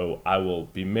oh, I will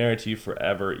be married to you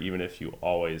forever, even if you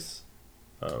always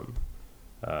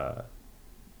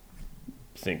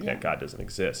think that God doesn't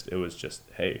exist. It was just,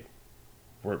 hey,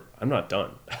 I'm not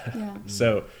done. Yeah.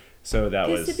 So that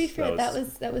was, to be fair,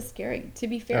 that was scary. To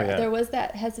be fair, Oh, yeah. there was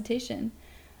that hesitation.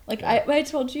 Like Yeah. I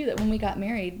told you that when we got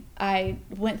married, I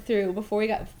went through before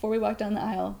we walked down the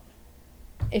aisle.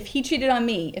 If he cheated on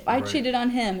me, if I Right. cheated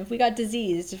on him, if we got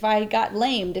diseased, if I got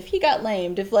lamed, if he got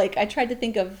lamed, if like I tried to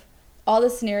think of all the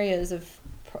scenarios of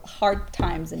hard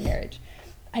times in marriage,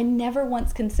 I never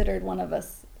once considered one of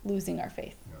us losing our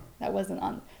faith. Yeah. That wasn't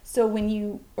on. So when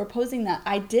you were posing that,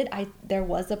 there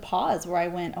was a pause where I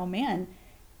went, oh man,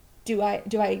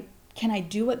 can I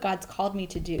do what God's called me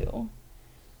to do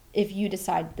if you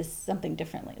decide this something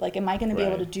differently? Like, am I going to be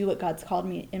able to Right. do what God's called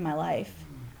me in my life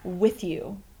with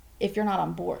you if you're not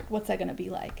on board? What's that going to be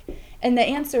like? And the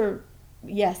answer,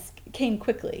 yes, came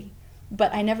quickly,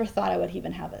 but I never thought I would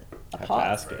even have a to pause.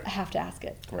 ask it. I have to ask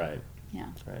it. Right. Yeah.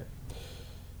 Right.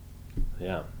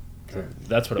 Yeah. So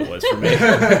that's what it was for me.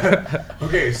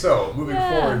 Okay, so moving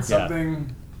Yeah. forward,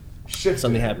 something shifted.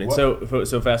 Something happening. What-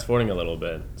 So fast forwarding a little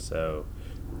bit. So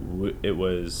it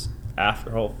was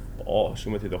after she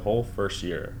went through the whole first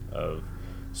year of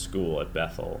school at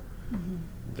Bethel. In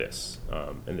this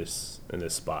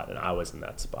spot, and I was in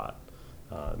that spot.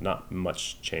 Not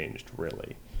much changed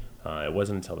really. It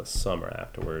wasn't until the summer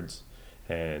afterwards,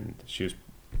 and we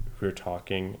were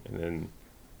talking, and then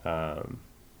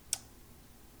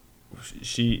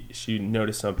she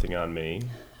noticed something on me.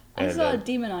 I and saw a then-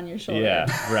 demon on your shoulder.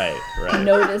 Yeah, right.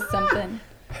 Noticed something.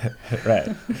 Right.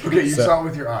 Okay, you So- saw it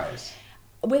with your eyes.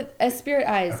 With spirit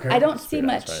eyes. Okay. I don't see Spirit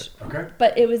much, eyes, Okay.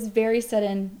 but it was very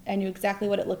sudden. I knew exactly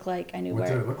what it looked like. I knew What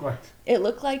where. did it look like? It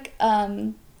looked like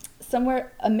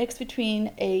somewhere a mix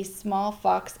between a small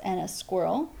fox and a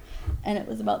squirrel, and it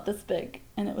was about this big,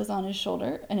 and it was on his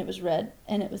shoulder, and it was red,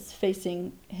 and it was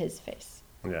facing his face,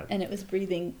 Yeah. and it was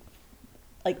breathing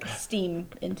like steam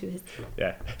into his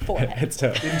Yeah. forehead. It's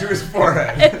Into his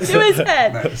forehead. into his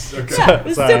head. Nice. Okay. Yeah, it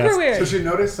was So I super asked- weird. So she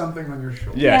noticed something on your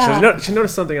shoulder. Yeah, Yeah. she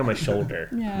noticed something on my shoulder.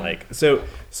 Yeah. Like so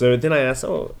then I asked,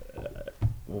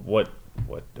 what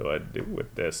do I do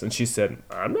with this? And she said,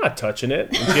 I'm not touching it.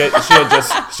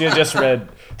 And she had just read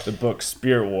the book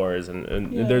Spirit Wars,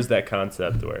 and Yeah. there's that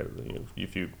concept where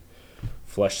if you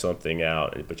flesh something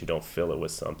out but you don't fill it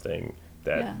with something,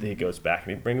 that Yeah. he goes back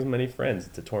and he brings many friends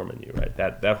to torment you, right?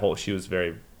 That whole, she was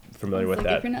very familiar with It's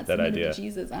like, if you're not that submitted idea. to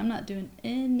Jesus, I'm not doing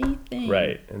anything.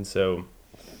 Right, and so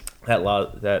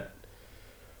that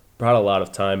brought a lot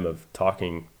of time of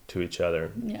talking to each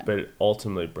other, Yeah. but it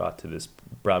ultimately brought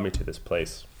me to this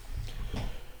place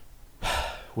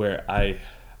where I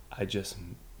just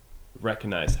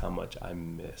recognized how much I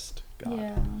missed God,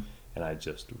 Yeah. and I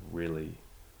just really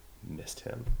missed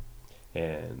Him,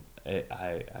 and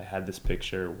I had this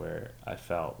picture where I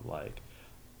felt like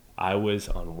I was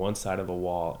on one side of a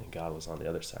wall and God was on the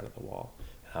other side of the wall.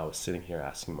 And I was sitting here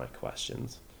asking my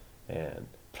questions, and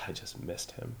I just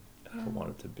missed Him. And I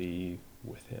wanted to be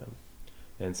with Him.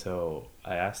 And so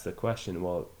I asked the question,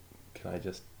 well, can I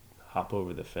just hop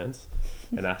over the fence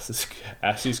and ask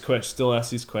these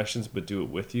questions, but do it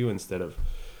with you instead of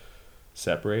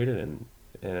separated?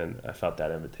 And I felt that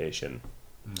invitation.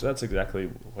 So that's exactly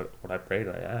what I prayed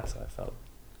and I asked. I felt,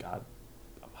 God,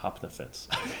 I'm hopping the fence,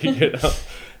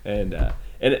 And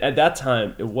at that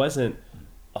time, it wasn't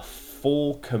a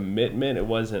full commitment. It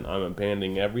wasn't, I'm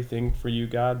abandoning everything for you,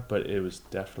 God, but it was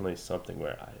definitely something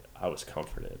where I was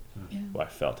comforted. Yeah. Where I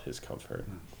felt His comfort,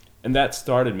 and that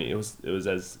started me. It was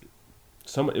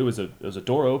a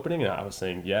door opening, and I was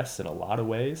saying yes in a lot of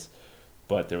ways,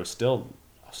 but I was still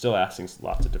asking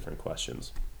lots of different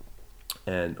questions,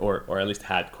 and or at least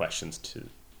had questions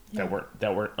that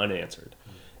weren't unanswered,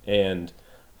 and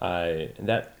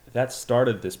that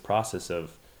started this process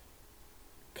of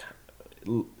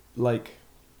like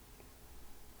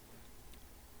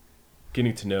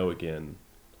getting to know again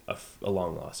a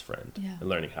long lost friend, Yeah. and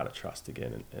learning how to trust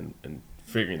again, and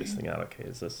figuring this thing out. Okay,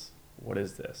 what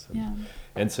is this? Yeah.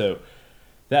 And so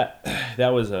that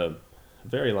was a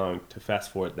very long, to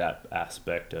fast forward that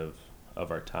aspect of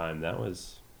our time. That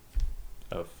was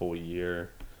a full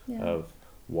year Yeah. of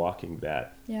walking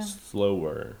that Yeah.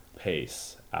 slower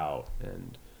pace out,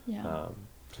 and Yeah.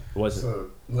 it wasn't.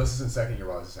 So Melissa's in second year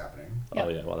while this is happening, Oh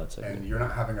yeah, well that's and it. you're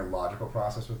not having a logical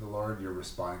process with the Lord. You're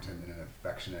responding to Him in an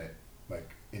affectionate, like,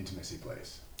 intimacy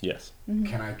place. Yes. Mhm.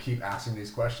 Can I keep asking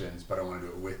these questions, but I want to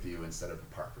do it with you instead of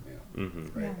apart from you,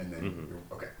 Mm-hmm. right? Yeah. And then Mhm. you're,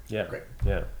 okay, Yeah. great.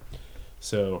 Yeah.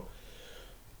 So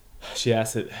she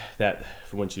asked that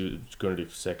when she was going to do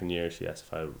second year, she asked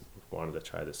if I wanted to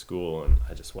try the school, and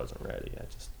I just wasn't ready. I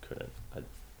just couldn't.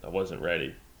 I wasn't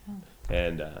ready.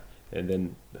 And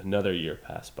then another year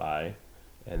passed by,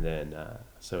 and then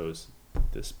so it was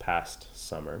this past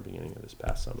summer, beginning of this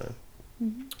past summer,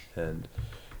 and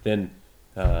then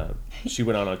she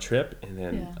went on a trip, and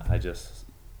then I just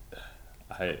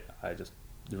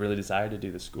really desired to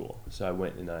do the school, so I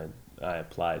went and I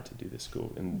applied to do the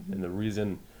school, and the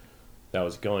reason that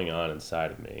was going on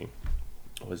inside of me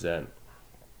was that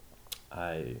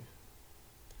I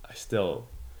still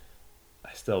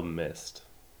missed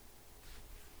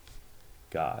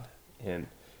God, and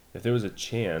if there was a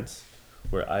chance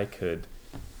where I could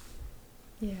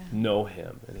know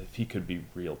him, and if he could be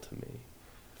real to me,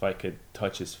 if I could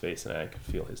touch his face and I could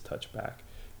feel his touch back,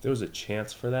 if there was a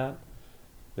chance for that,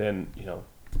 then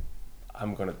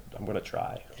I'm gonna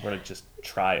try. I'm gonna just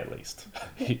try at least,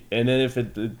 and then if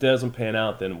it doesn't pan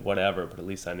out, then whatever. But at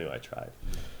least I knew I tried.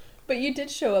 But you did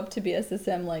show up to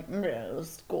BSSM like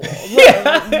school.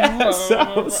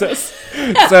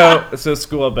 So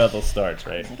school at Bethel starts,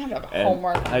 right? I have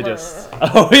homework. I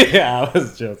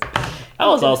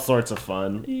was all sorts of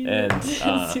fun, and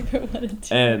super wanted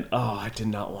to. And I did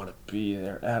not want to be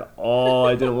there at all.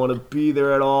 I didn't want to be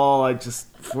there at all. I just,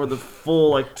 for the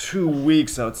full 2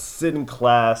 weeks, I would sit in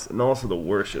class, and also the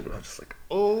worship, and I was just like,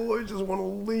 I just want to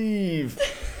leave.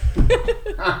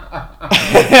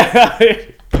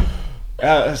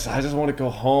 I just want to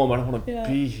go home. I don't want to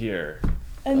be here.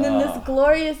 And then this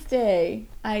glorious day,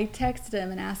 I texted him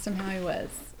and asked him how he was.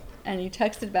 And he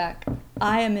texted back,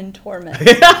 I am in torment.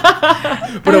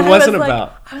 But it wasn't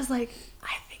about... I was like,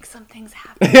 I think something's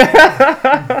happening.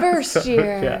 First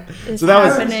year is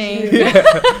happening.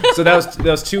 So that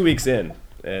was 2 weeks in.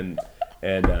 And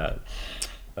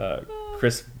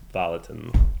Chris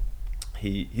Volatin,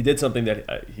 he did something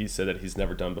that he said that he's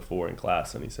never done before in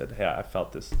class. And he said, hey, I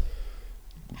felt this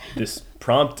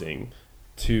prompting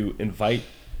to invite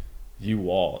you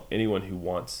all, anyone who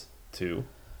wants to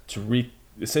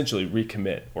essentially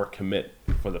recommit or commit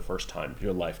for the first time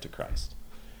your life to Christ.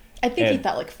 I think he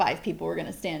thought 5 people were going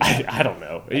to stand up. I don't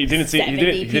know. He didn't see. He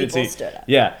didn't see. Stood up.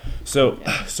 Yeah. So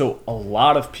a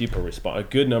lot of people a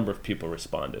good number of people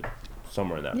responded,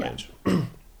 somewhere in that range.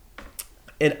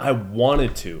 And I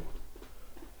wanted to,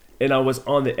 and I was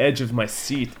on the edge of my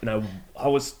seat, and I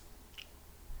was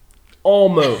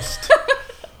almost,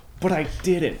 but I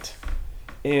didn't,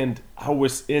 and I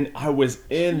was in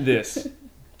this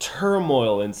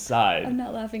turmoil inside. I'm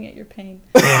not laughing at your pain.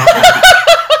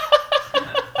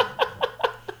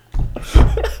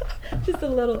 Just a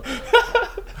little.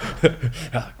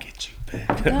 I'll get you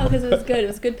back. No, because it was good. It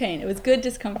was good pain. It was good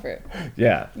discomfort.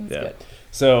 Yeah, it was good.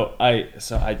 So I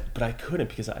couldn't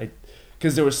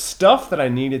because there was stuff that I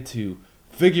needed to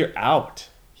figure out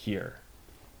here.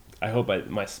 I hope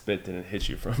my spit didn't hit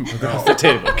you from across the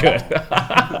table. Good.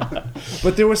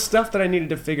 But there was stuff that I needed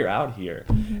to figure out here.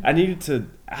 I needed to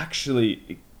I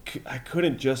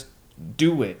couldn't just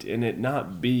do it and it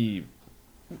not be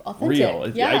authentic. Real.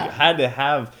 Yeah. I had to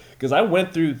have, because I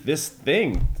went through this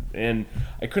thing and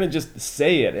I couldn't just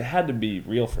say it. It had to be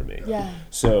real for me. Yeah.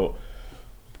 So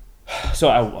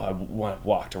I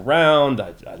walked around.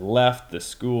 I left the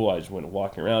school. I just went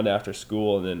walking around after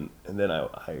school, and then I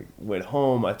went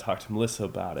home. I talked to Melissa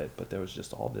about it, but there was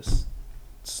just all this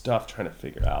stuff trying to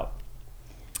figure out.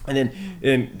 And then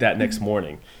in that next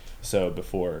morning, so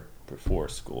before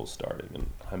school started,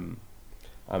 and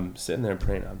I'm sitting there and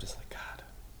praying. I'm just like, God,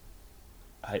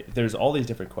 there's all these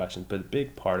different questions, but a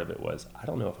big part of it was I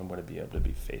don't know if I'm going to be able to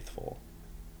be faithful.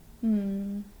 I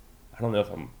don't know if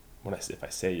if I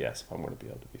say yes, if I'm going to be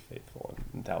able to be faithful.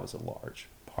 And that was a large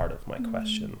part of my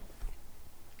question.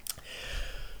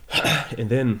 And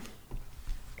then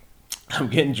I'm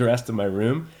getting dressed in my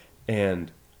room,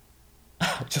 and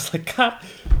I'm just like, God,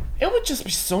 it would just be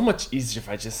so much easier if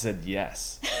I just said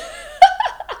yes.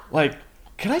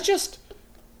 Could I just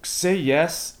say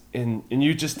yes and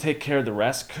you just take care of the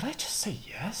rest? Could I just say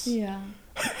yes? Yeah.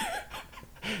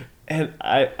 And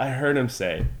I heard him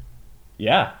say,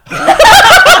 yeah.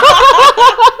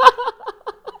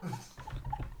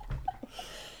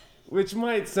 Which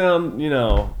might sound,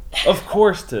 of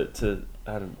course to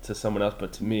someone else,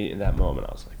 but to me in that moment,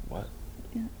 I was like, what?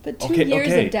 Yeah. But 2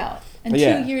 years of doubt and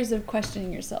 2 years of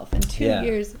questioning yourself and 2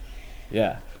 years.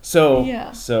 Yeah. So I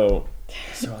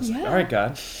was like, all right,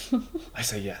 God, I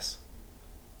say yes.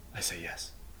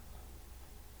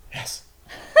 Yes.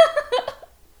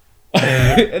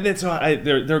 And then so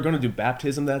they're going to do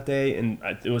baptism that day, and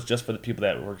it was just for the people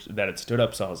that had stood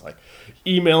up. So I was like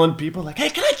emailing people like, hey,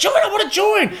 can I join? I want to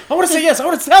join. I want to say yes. I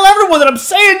want to tell everyone that I'm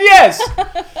saying yes.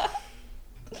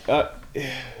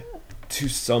 To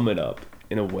sum it up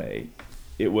in a way,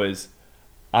 it was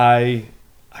I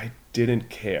I didn't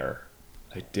care.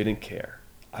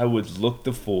 I would look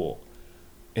the fool,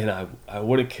 and I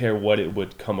wouldn't care what it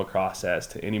would come across as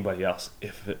to anybody else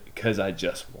because I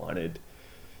just wanted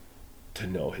to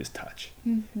know his touch.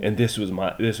 Mm-hmm. And this was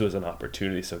an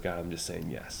opportunity. So God, I'm just saying,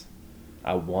 yes,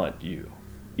 I want you,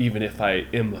 even if I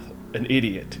am an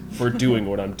idiot for doing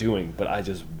what I'm doing, but I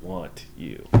just want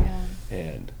you.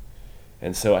 Yeah.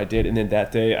 And so I did. And then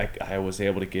that day I was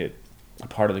able to get a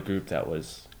part of the group that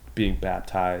was being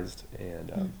baptized.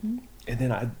 And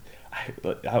then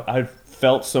I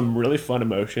felt some really fun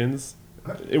emotions,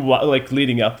 like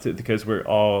leading up to, because we're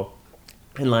all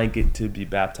in line to be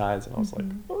baptized, and I was like,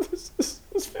 "Oh, this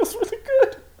feels really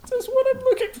good. This is what I'm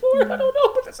looking for. I don't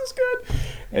know, but this is good."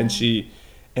 Yeah.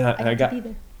 And I got,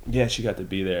 she got to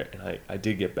be there, and I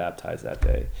did get baptized that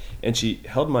day. And she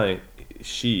held my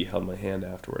hand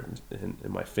afterward in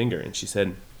my finger, and she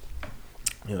said,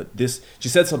 she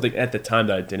said something at the time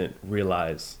that I didn't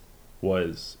realize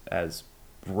was as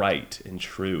right and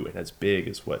true and as big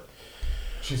as what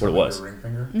it was. Your ring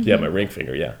finger? Mm-hmm. Yeah, my ring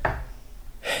finger, yeah.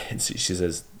 And she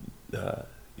says,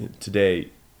 today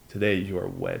you are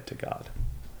wed to God.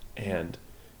 And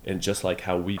just like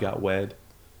how we got wed,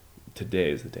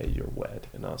 today is the day you're wed.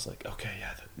 And I was like, okay,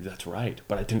 yeah, that's right.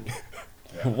 But I didn't,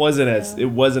 it wasn't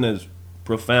as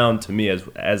profound to me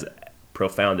as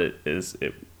profound as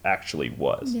it actually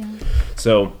was. Yeah.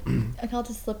 So I'll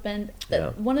just slip in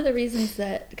that one of the reasons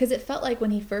that, because it felt like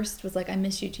when he first was like, I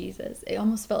miss you, Jesus, it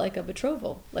almost felt like a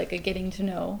betrothal, like a getting to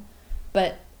know,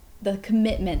 but the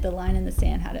commitment, the line in the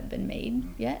sand hadn't been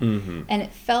made yet. Mm-hmm. And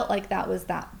it felt like that was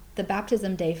the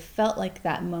baptism day felt like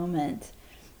that moment.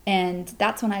 And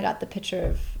that's when I got the picture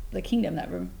of the kingdom that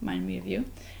reminded me of you,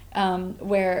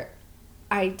 where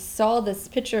I saw this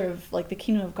picture of like the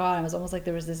kingdom of God. It was almost like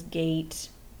there was this gate,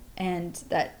 and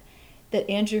that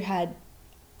Andrew had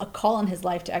a call in his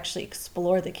life to actually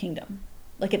explore the kingdom,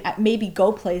 like maybe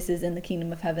go places in the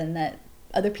kingdom of heaven that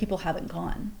other people haven't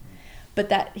gone, but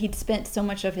that he'd spent so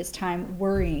much of his time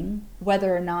worrying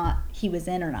whether or not he was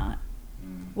in or not,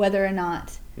 whether or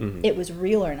not it was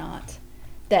real or not,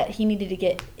 that he needed to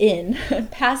get in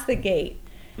past the gate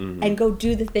and go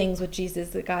do the things with Jesus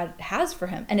that God has for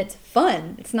him. And it's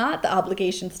fun. It's not the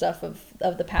obligation stuff of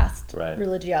the past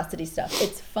religiosity stuff.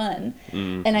 It's fun.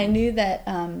 And I knew that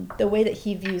the way that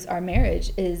he views our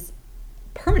marriage is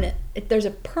permanent. There's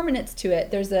a permanence to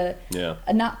it. There's a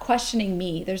not questioning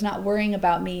me. There's not worrying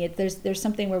about me. There's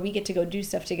something where we get to go do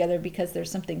stuff together because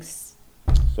there's something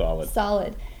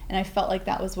solid. And I felt like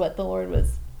that was what the Lord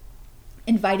was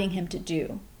inviting him to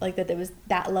do, like that there was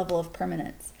that level of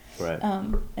permanence. Right.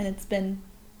 And it's been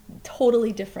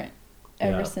totally different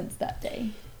ever since that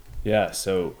day. Yeah.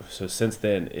 So since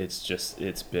then,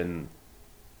 it's been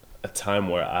a time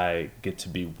where I get to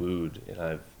be wooed, and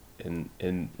I've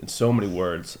in so many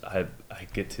words, I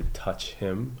get to touch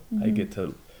him. I get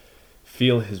to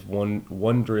feel his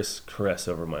wondrous caress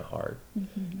over my heart,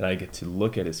 and I get to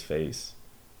look at his face,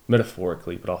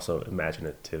 metaphorically, but also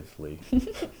imaginatively.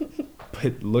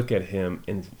 But look at him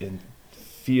and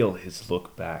feel his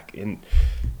look back, and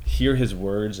hear his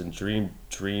words, and dream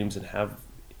dreams, and have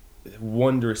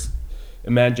wondrous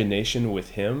imagination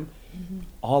with him.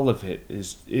 All of it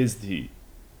is the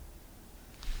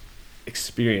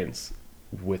experience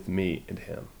with me and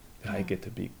him. That I get to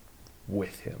be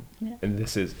with him. And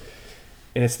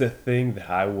it's the thing that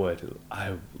I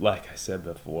like I said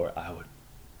before, I would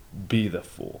be the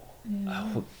fool.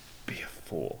 I would be a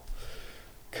fool.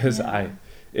 Because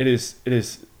it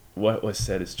is what was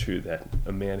said is true, that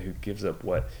a man who gives up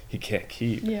what he can't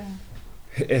keep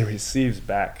and receives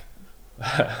back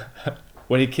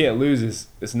what he can't lose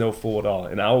is no fool at all.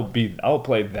 And I'll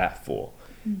play that fool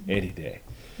any day.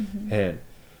 And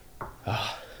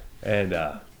I'll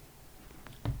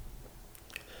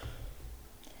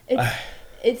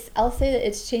say that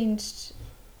it's changed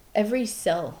every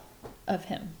cell of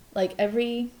him, like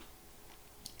every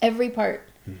part.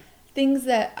 Things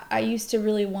that I used to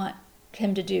really want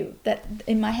him to do that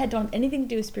in my head don't have anything to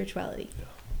do with spirituality.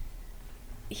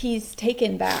 He's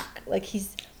taken back. Like he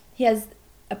has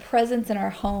a presence in our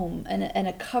home and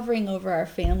a covering over our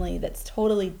family that's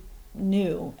totally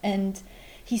new, and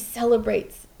he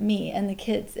celebrates me and the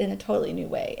kids in a totally new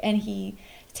way, and he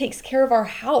takes care of our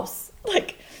house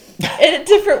like in a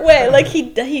different way. Like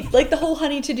he like the whole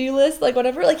honey to-do list, like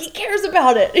whatever, like he cares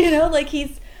about it, like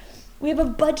we have a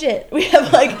budget. We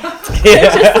have like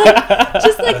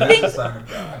just like things.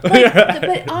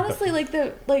 But honestly, like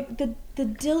the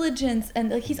diligence, and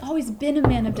like he's always been a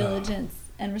man of diligence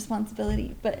and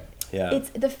responsibility. But it's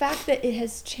the fact that it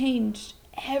has changed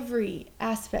every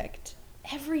aspect,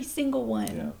 every single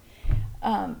one,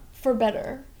 for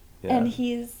better. and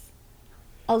he's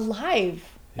alive.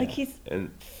 Like he's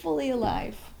fully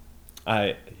alive.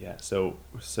 So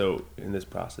in this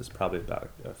process, probably about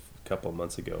a couple of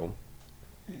months ago,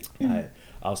 I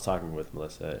was talking with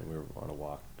Melissa, and we were on a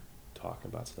walk talking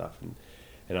about stuff, and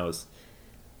I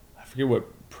forget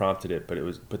what prompted it, but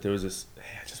there was this,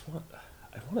 hey,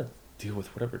 I want to deal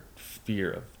with whatever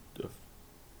fear of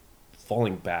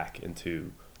falling back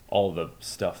into all the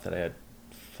stuff that I had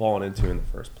fallen into in the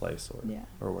first place,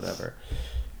 or whatever.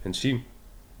 And she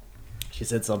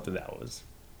said something that was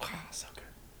so good.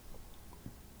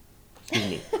 Excuse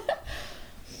me.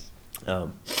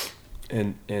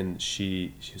 And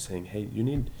she was saying, hey, you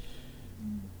need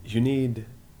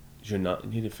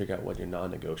to figure out what your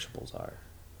non-negotiables are.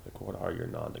 Like, what are your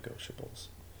non-negotiables?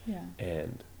 Yeah.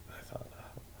 And I thought,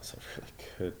 that's a really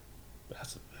good.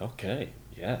 That's okay.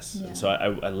 Yes. Yeah. And so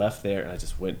I left there, and I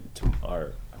just went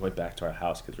back to our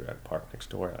house because we were at a park next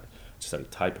door. And I just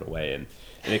started typing away, and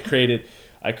I created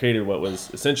what was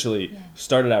essentially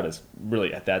started out as,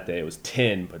 really at that day it was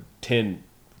 10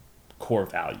 core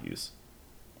values,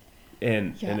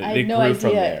 and I it had no grew from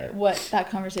idea there. what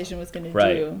that conversation was going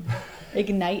to do,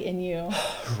 ignite in you.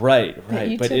 Right.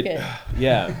 You But took it.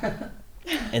 Yeah.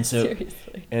 And so,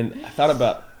 seriously. And I thought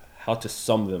about how to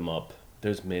sum them up.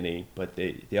 There's many, but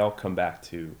they all come back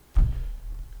to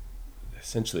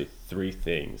essentially three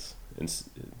things,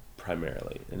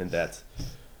 primarily, and that's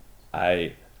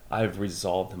I've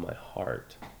resolved in my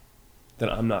heart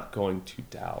that I'm not going to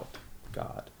doubt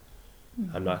God.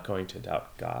 Mm-hmm. I'm not going to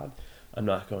doubt God. I'm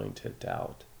not going to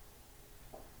doubt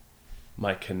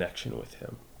my connection with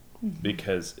Him,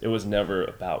 because it was never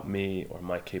about me or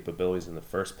my capabilities in the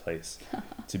first place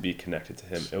to be connected to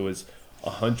Him. It was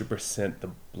 100%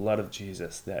 the blood of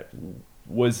Jesus that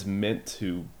was meant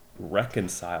to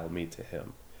reconcile me to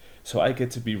Him. So I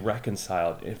get to be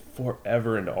reconciled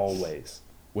forever and always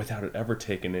without it ever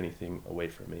taking anything away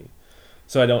from me.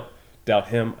 So I don't doubt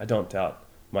Him. I don't doubt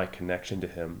my connection to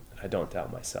Him. And I don't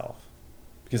doubt myself.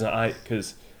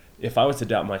 Because if I was to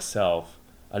doubt myself,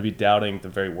 I'd be doubting the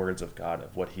very words of God,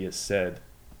 of what He has said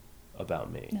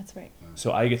about me. That's right.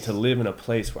 So I get to live in a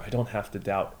place where I don't have to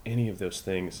doubt any of those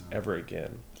things ever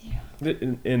again. Yeah.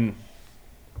 And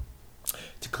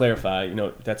to clarify,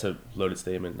 that's a loaded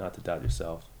statement, not to doubt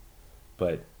yourself,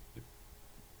 but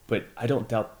I don't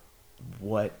doubt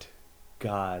what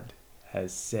God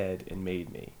has said and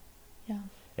made me. Yeah.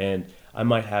 And I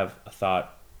might have a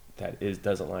thought that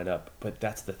doesn't line up, but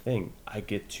that's the thing. I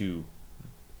get to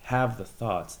have the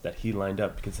thoughts that He lined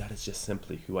up, because that is just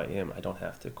simply who I am. I don't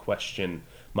have to question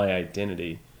my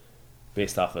identity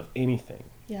based off of anything.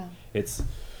 Yeah. It's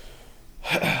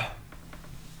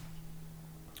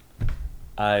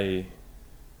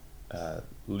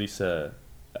Lisa,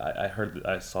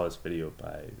 I saw this video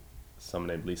by someone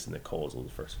named Lisa Nichols. It was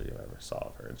the first video I ever saw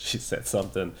of her, and she said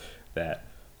something that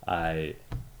I've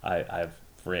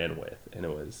ran with, and it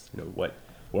was, what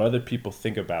other people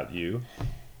think about you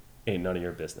ain't none of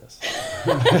your business.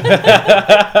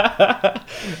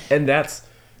 and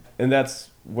that's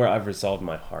where I've resolved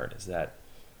my heart, is that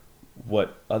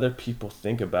what other people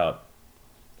think about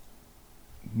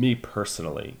me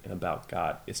personally and about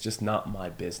God, it's just not my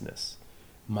business.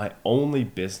 My only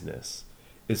business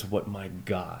is what my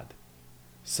God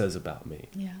says about me.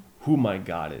 Yeah. Who my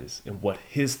God is and what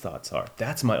His thoughts are.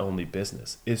 That's my only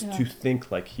business, is to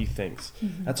think like He thinks.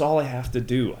 Mm-hmm. That's all I have to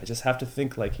do. I just have to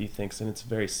think like He thinks, and it's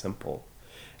very simple.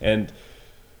 And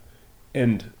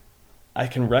I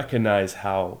can recognize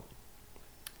how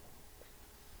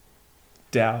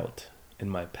doubt in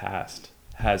my past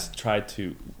has tried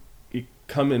to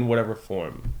come in whatever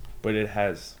form, but it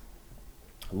has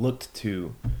looked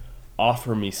to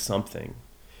offer me something.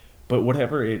 But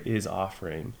whatever it is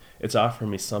offering, it's offering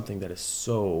me something that is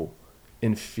so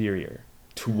inferior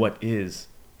to what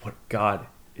God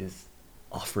is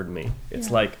offered me.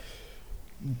 It's like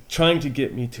trying to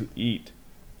get me to eat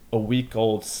a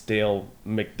week-old stale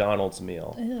McDonald's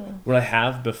meal. Ew. When I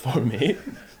have before me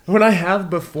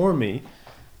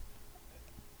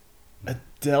a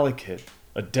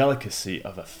delicacy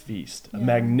of a feast, a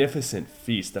magnificent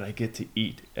feast that I get to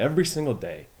eat every single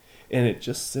day. And it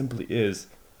just simply is,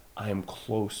 I am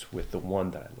close with the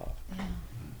one that I love.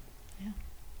 Yeah.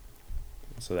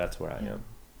 So that's where I am.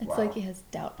 It's like He has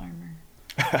doubt armor.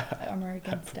 Armor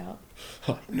against doubt.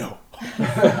 No.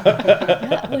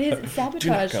 Well, He's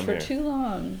sabotaged for too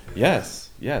long. Yes.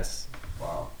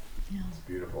 Wow. Yeah. It's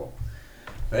beautiful.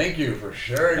 Thank you for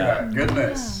sharing that.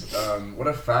 Goodness. Yeah. What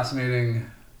a fascinating...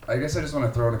 I guess I just want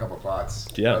to throw in a couple thoughts.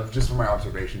 Yeah. Just from my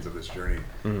observations of this journey.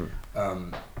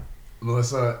 Mm-hmm.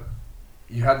 Melissa,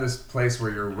 you had this place where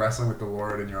you're wrestling with the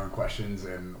Lord and your own questions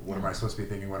and what am I supposed to be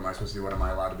thinking? What am I supposed to do? What am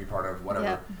I allowed to be part of? Whatever.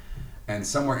 Yep. And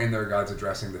somewhere in there, God's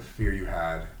addressing the fear you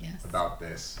had Yes. about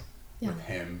this with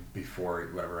Him before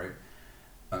whatever,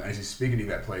 right? As He's speaking to you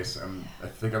that place, I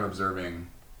think I'm observing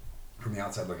from the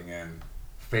outside looking in,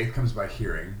 faith comes by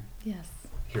hearing. Yes.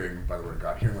 Hearing by the word of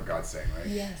God, hearing what God's saying, right?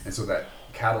 Yes. And so that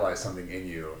catalyzed something in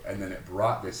you, and then it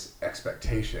brought this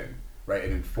expectation, right?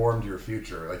 It informed your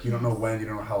future. Like, you don't know when, you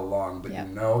don't know how long, but you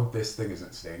know this thing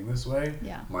isn't staying this way.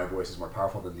 Yeah. My voice is more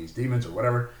powerful than these demons or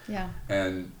whatever. Yeah.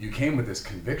 And you came with this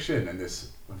conviction and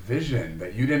this vision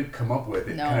that you didn't come up with.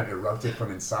 It kind of erupted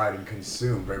from inside and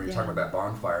consumed, right? When you talk about that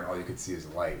bonfire and all you could see is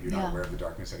light. You're not aware of the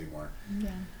darkness anymore.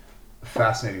 Yeah.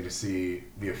 Fascinating to see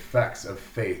the effects of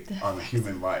faith on the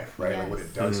human life, right? Like what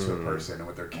it does to a person and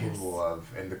what they're capable of,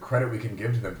 and the credit we can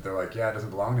give to them. They're like, yeah, it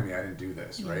doesn't belong to me. I didn't do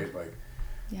this, right? Like,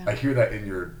 I hear that in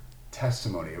your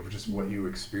testimony of just what you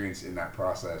experienced in that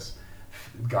process.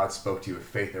 God spoke to you with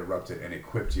faith, erupted, and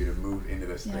equipped you to move into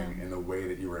this thing in the way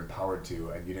that you were empowered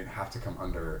to, and you didn't have to come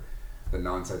under the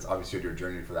nonsense. Obviously, you had your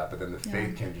journey for that, but then the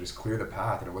faith came to just clear the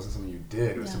path, and it wasn't something you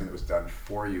did. It was something that was done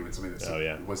for you, and something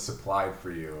that was supplied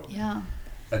for you. Yeah.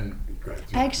 And go ahead.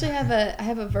 I actually have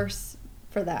a verse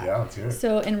for that. Yeah, let's hear it.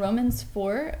 So in Romans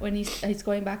 4, when he's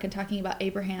going back and talking about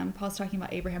Abraham, Paul's talking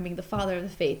about Abraham being the father of the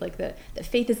faith. Like the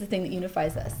faith is the thing that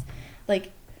unifies us.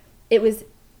 Like, it was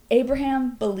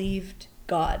Abraham believed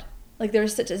God. Like,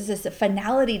 there's just a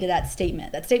finality to that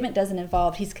statement. That statement doesn't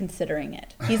involve he's considering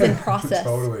it. He's in process.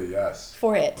 Totally, yes.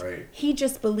 For it. Right. He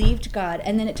just believed God.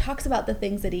 And then it talks about the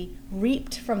things that he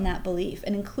reaped from that belief,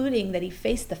 and including that he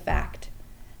faced the fact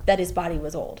that his body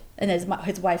was old, and his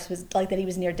wife's was like, that he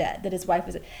was near dead, that his wife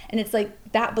was, and it's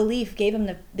like that belief gave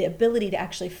him the ability to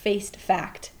actually face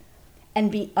fact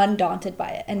and be undaunted by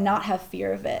it and not have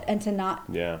fear of it and to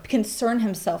not concern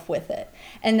himself with it.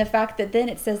 And the fact that then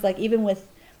it says, like, even with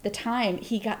the time,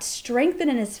 he got strengthened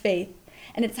in his faith.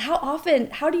 And it's how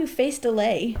do you face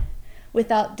delay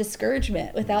without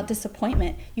discouragement, without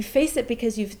disappointment? You face it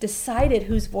because you've decided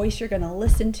whose voice you're going to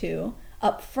listen to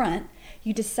up front.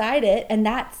 You decide it, and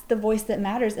that's the voice that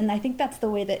matters. And I think that's the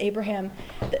way that Abraham,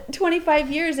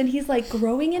 25 years, and he's like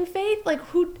growing in faith. Like,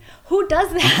 who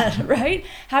does that, right?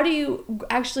 How do you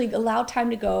actually allow time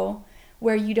to go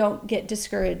where you don't get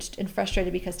discouraged and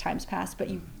frustrated because time's passed, but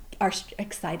you are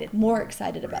more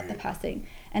excited about the passing?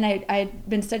 And I'd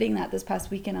been studying that this past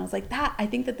weekend. I was like, I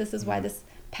think that this is why this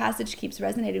passage keeps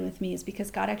resonating with me, is because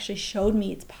God actually showed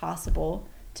me it's possible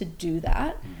to do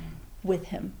that with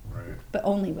him, but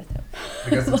only with him.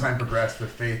 Because as time progressed, the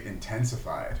faith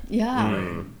intensified.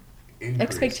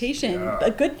 Expectation, a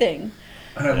good thing.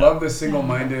 And I love the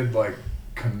single-minded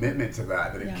commitment to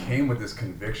that it came with this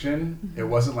conviction. It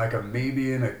wasn't like a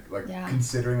maybe and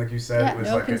considering, like you said. It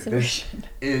was like this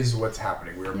is what's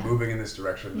happening. We are moving in this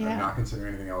direction. I'm not considering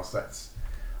anything else.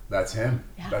 That's him.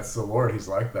 That's the Lord. He's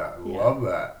like that. Love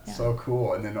that. So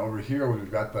cool. And then over here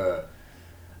we've got the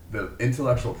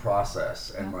intellectual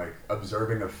process and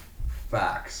observing of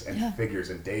facts and figures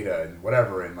and data and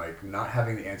whatever, and not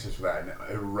having the answers for that, and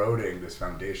eroding this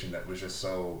foundation that was just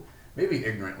so maybe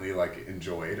ignorantly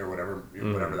enjoyed or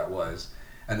whatever that was.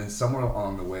 And then somewhere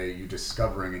along the way, you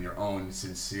discovering in your own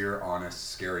sincere,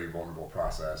 honest, scary, vulnerable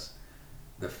process,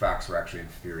 the facts were actually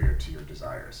inferior to your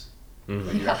desires.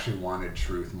 You actually wanted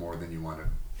truth more than you wanted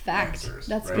answers.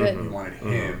 That's right? good. You wanted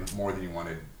him more than you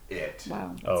wanted it.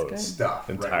 Wow. That's good. Stuff.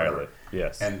 Entirely. Right?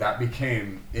 Yes. And that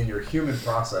became, in your human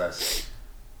process,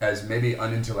 as maybe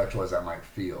unintellectual as that might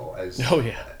feel,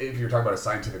 if you're talking about a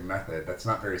scientific method, that's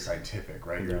not very scientific,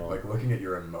 right? You're looking at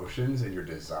your emotions and your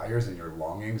desires and your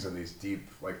longings and these deep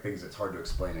things that's hard to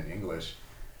explain in English,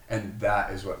 and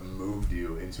that is what moved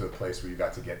you into a place where you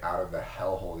got to get out of the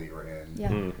hellhole that you were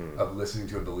in of listening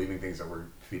to and believing things that were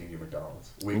feeding you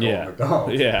McDonald's. We call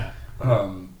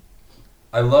McDonald's.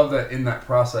 I love that in that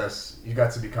process you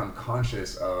got to become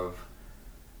conscious of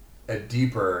a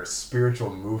deeper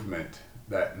spiritual movement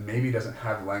that maybe doesn't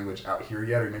have language out here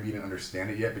yet, or maybe you didn't understand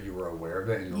it yet, but you were aware of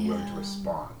it and you were willing to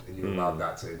respond, and you allowed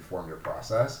that to inform your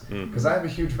process. Because I have a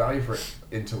huge value for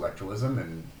intellectualism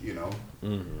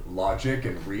and logic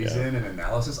and reason and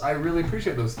analysis. I really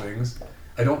appreciate those things.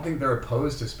 I don't think they're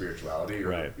opposed to spirituality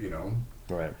or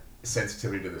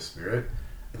sensitivity to the spirit.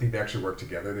 I think they actually work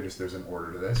together. There's an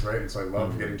order to this, right? And so I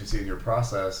love getting to see in your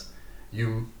process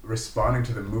you responding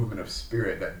to the movement of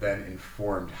spirit that then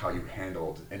informed how you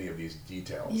handled any of these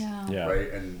details,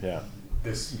 right? And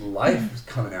this life is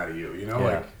coming out of you,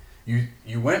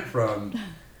 you went from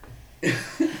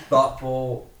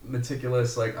thoughtful,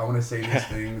 meticulous, like, I want to say these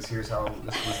things, here's how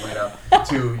this was laid out,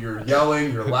 to you're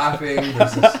yelling, you're laughing,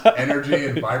 there's this energy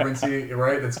and vibrancy,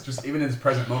 right? That's just, even in this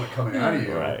present moment coming out of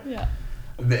you. Right. Yeah.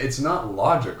 It's not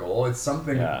logical. It's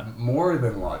something more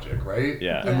than logic, right?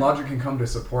 Yeah. And logic can come to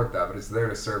support that, but it's there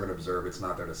to serve and observe. It's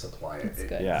not there to supply it. That's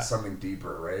good. It's something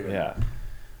deeper, right? And Yeah.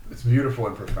 it's beautiful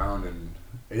and profound. And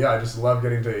I just love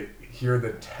getting to hear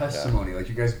the testimony, like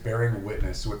you guys bearing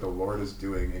witness to what the Lord is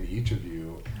doing in each of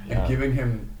you and giving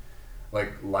him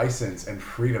like license and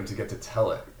freedom to get to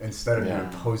tell it instead of you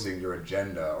imposing your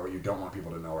agenda or you don't want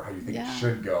people to know or how you think it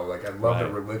should go. Like, I love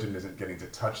that religion isn't getting to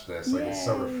touch this. Like, it's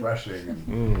so refreshing.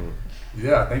 And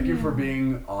thank you for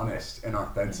being honest and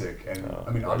authentic. And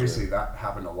I mean, obviously that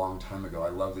happened a long time ago. I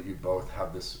love that you both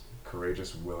have this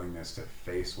courageous willingness to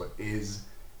face what is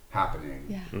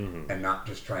happening and not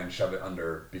just try and shove it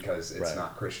under because it's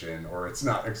not Christian or it's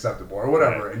not acceptable or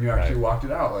whatever. And you actually walked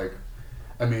it out. Like,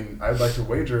 I mean, I'd like to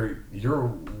wager you're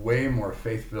way more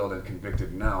faith-filled and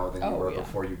convicted now than you were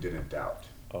before you didn't doubt,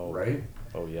 right?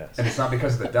 Oh, yes. And it's not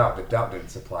because of the doubt. The doubt didn't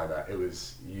supply that. It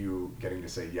was you getting to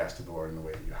say yes to the Lord in the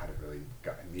way that you hadn't really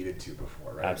needed to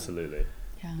before, right? Absolutely.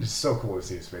 Yeah. It's so cool to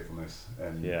see his faithfulness,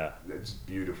 and it's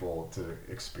beautiful to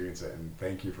experience it. And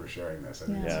thank you for sharing this. I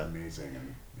think it's amazing,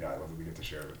 and I love that we get to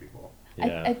share it with people.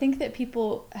 Yeah. I think that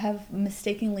people have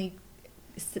mistakenly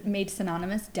made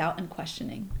synonymous doubt and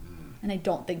questioning. And I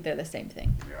don't think they're the same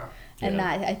thing. Yeah. And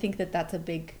I think that that's a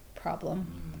big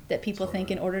problem. That people think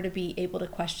in order to be able to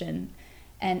question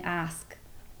and ask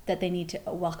that they need to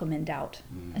welcome in doubt.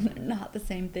 And they're not the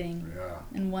same thing. Yeah.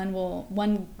 And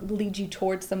one leads you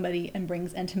towards somebody and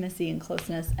brings intimacy and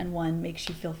closeness, and one makes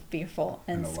you feel fearful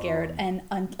and scared and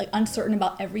uncertain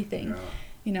about everything. Yeah.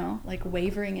 You know, like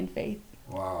wavering in faith.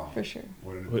 Wow. For sure.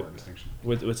 What an important distinction.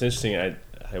 What's interesting,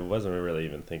 I wasn't really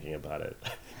even thinking about it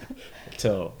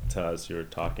until as you were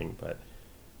talking, but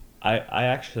I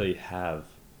actually have,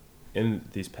 in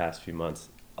these past few months,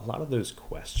 a lot of those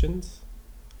questions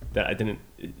that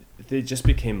they just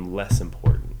became less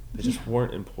important. They just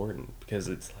weren't important because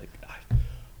it's like,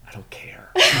 I don't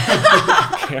care.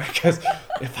 I don't care because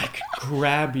if I could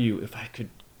grab you, if I could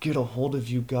get a hold of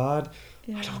you, God,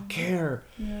 I don't care.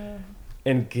 Yeah.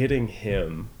 And getting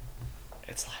him,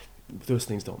 it's like those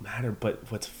things don't matter.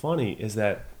 But what's funny is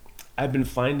that I've been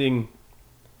finding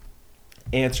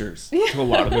answers to a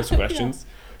lot of those questions,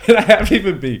 and I haven't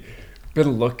even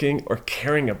been looking or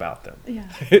caring about them. Yeah.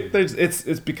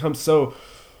 It's become so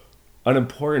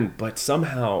unimportant, but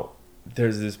somehow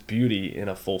there's this beauty in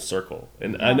a full circle.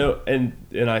 And I know, and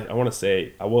I want to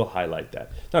say, I will highlight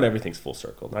that not everything's full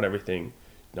circle. Not everything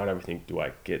do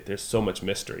I get. There's so much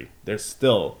mystery. There's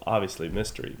still obviously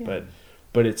mystery, but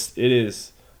it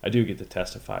is. I do get to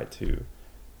testify to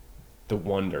the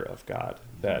wonder of God.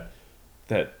 That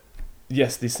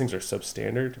yes, these things are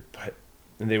substandard,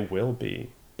 and they will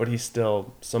be. But He's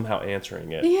still somehow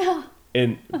answering it. Yeah.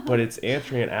 But it's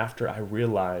answering it after I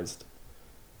realized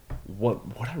what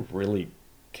I really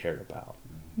cared about.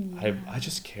 Yeah. I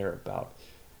just care about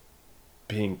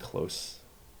being close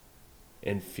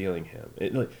and feeling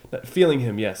Him. Feeling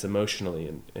Him, yes,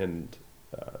 emotionally and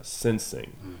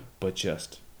sensing, but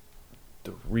just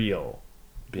the real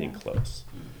being close.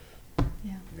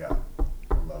 Yeah. Yeah.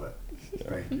 I love it.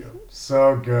 Thank you.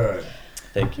 So good.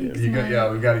 Thank you. We got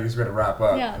to wrap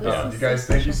up. Yeah, you guys,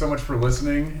 thank you so much for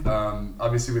listening.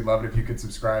 Obviously, we'd love it if you could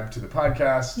subscribe to the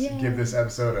podcast, give this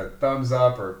episode a thumbs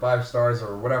up or 5 stars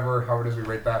or whatever, however it is we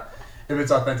rate that. If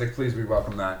it's authentic, please, we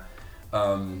welcome that.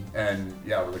 And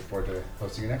we look forward to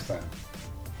hosting you next time.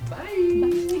 Bye.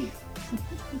 Bye.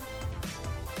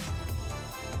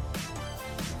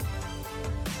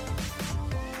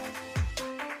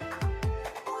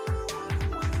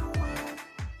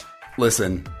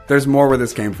 Listen, there's more where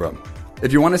this came from.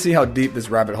 If you want to see how deep this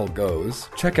rabbit hole goes,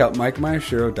 check out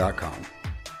MikeMyashiro.com.